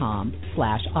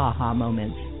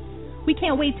twitter.com/ahamoments. We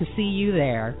can't wait to see you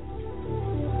there.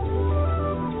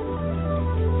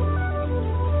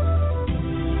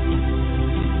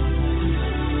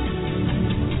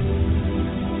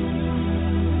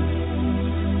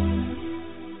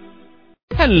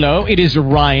 Hello, it is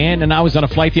Ryan, and I was on a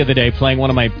flight the other day playing one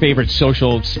of my favorite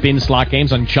social spin slot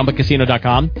games on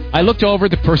ChumbaCasino.com. I looked over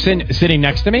at the person sitting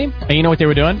next to me, and you know what they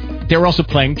were doing? They were also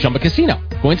playing Chumba Casino.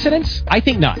 Coincidence? I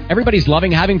think not. Everybody's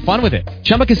loving having fun with it.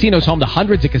 Chumba Casino is home to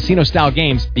hundreds of casino-style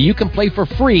games that you can play for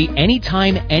free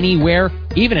anytime, anywhere,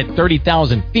 even at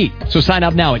 30,000 feet. So sign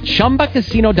up now at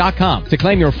ChumbaCasino.com to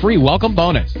claim your free welcome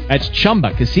bonus. That's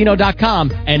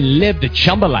ChumbaCasino.com and live the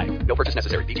Chumba life. No purchase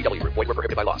necessary. VGW. Void where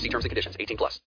prohibited by law. See terms and conditions. 18+.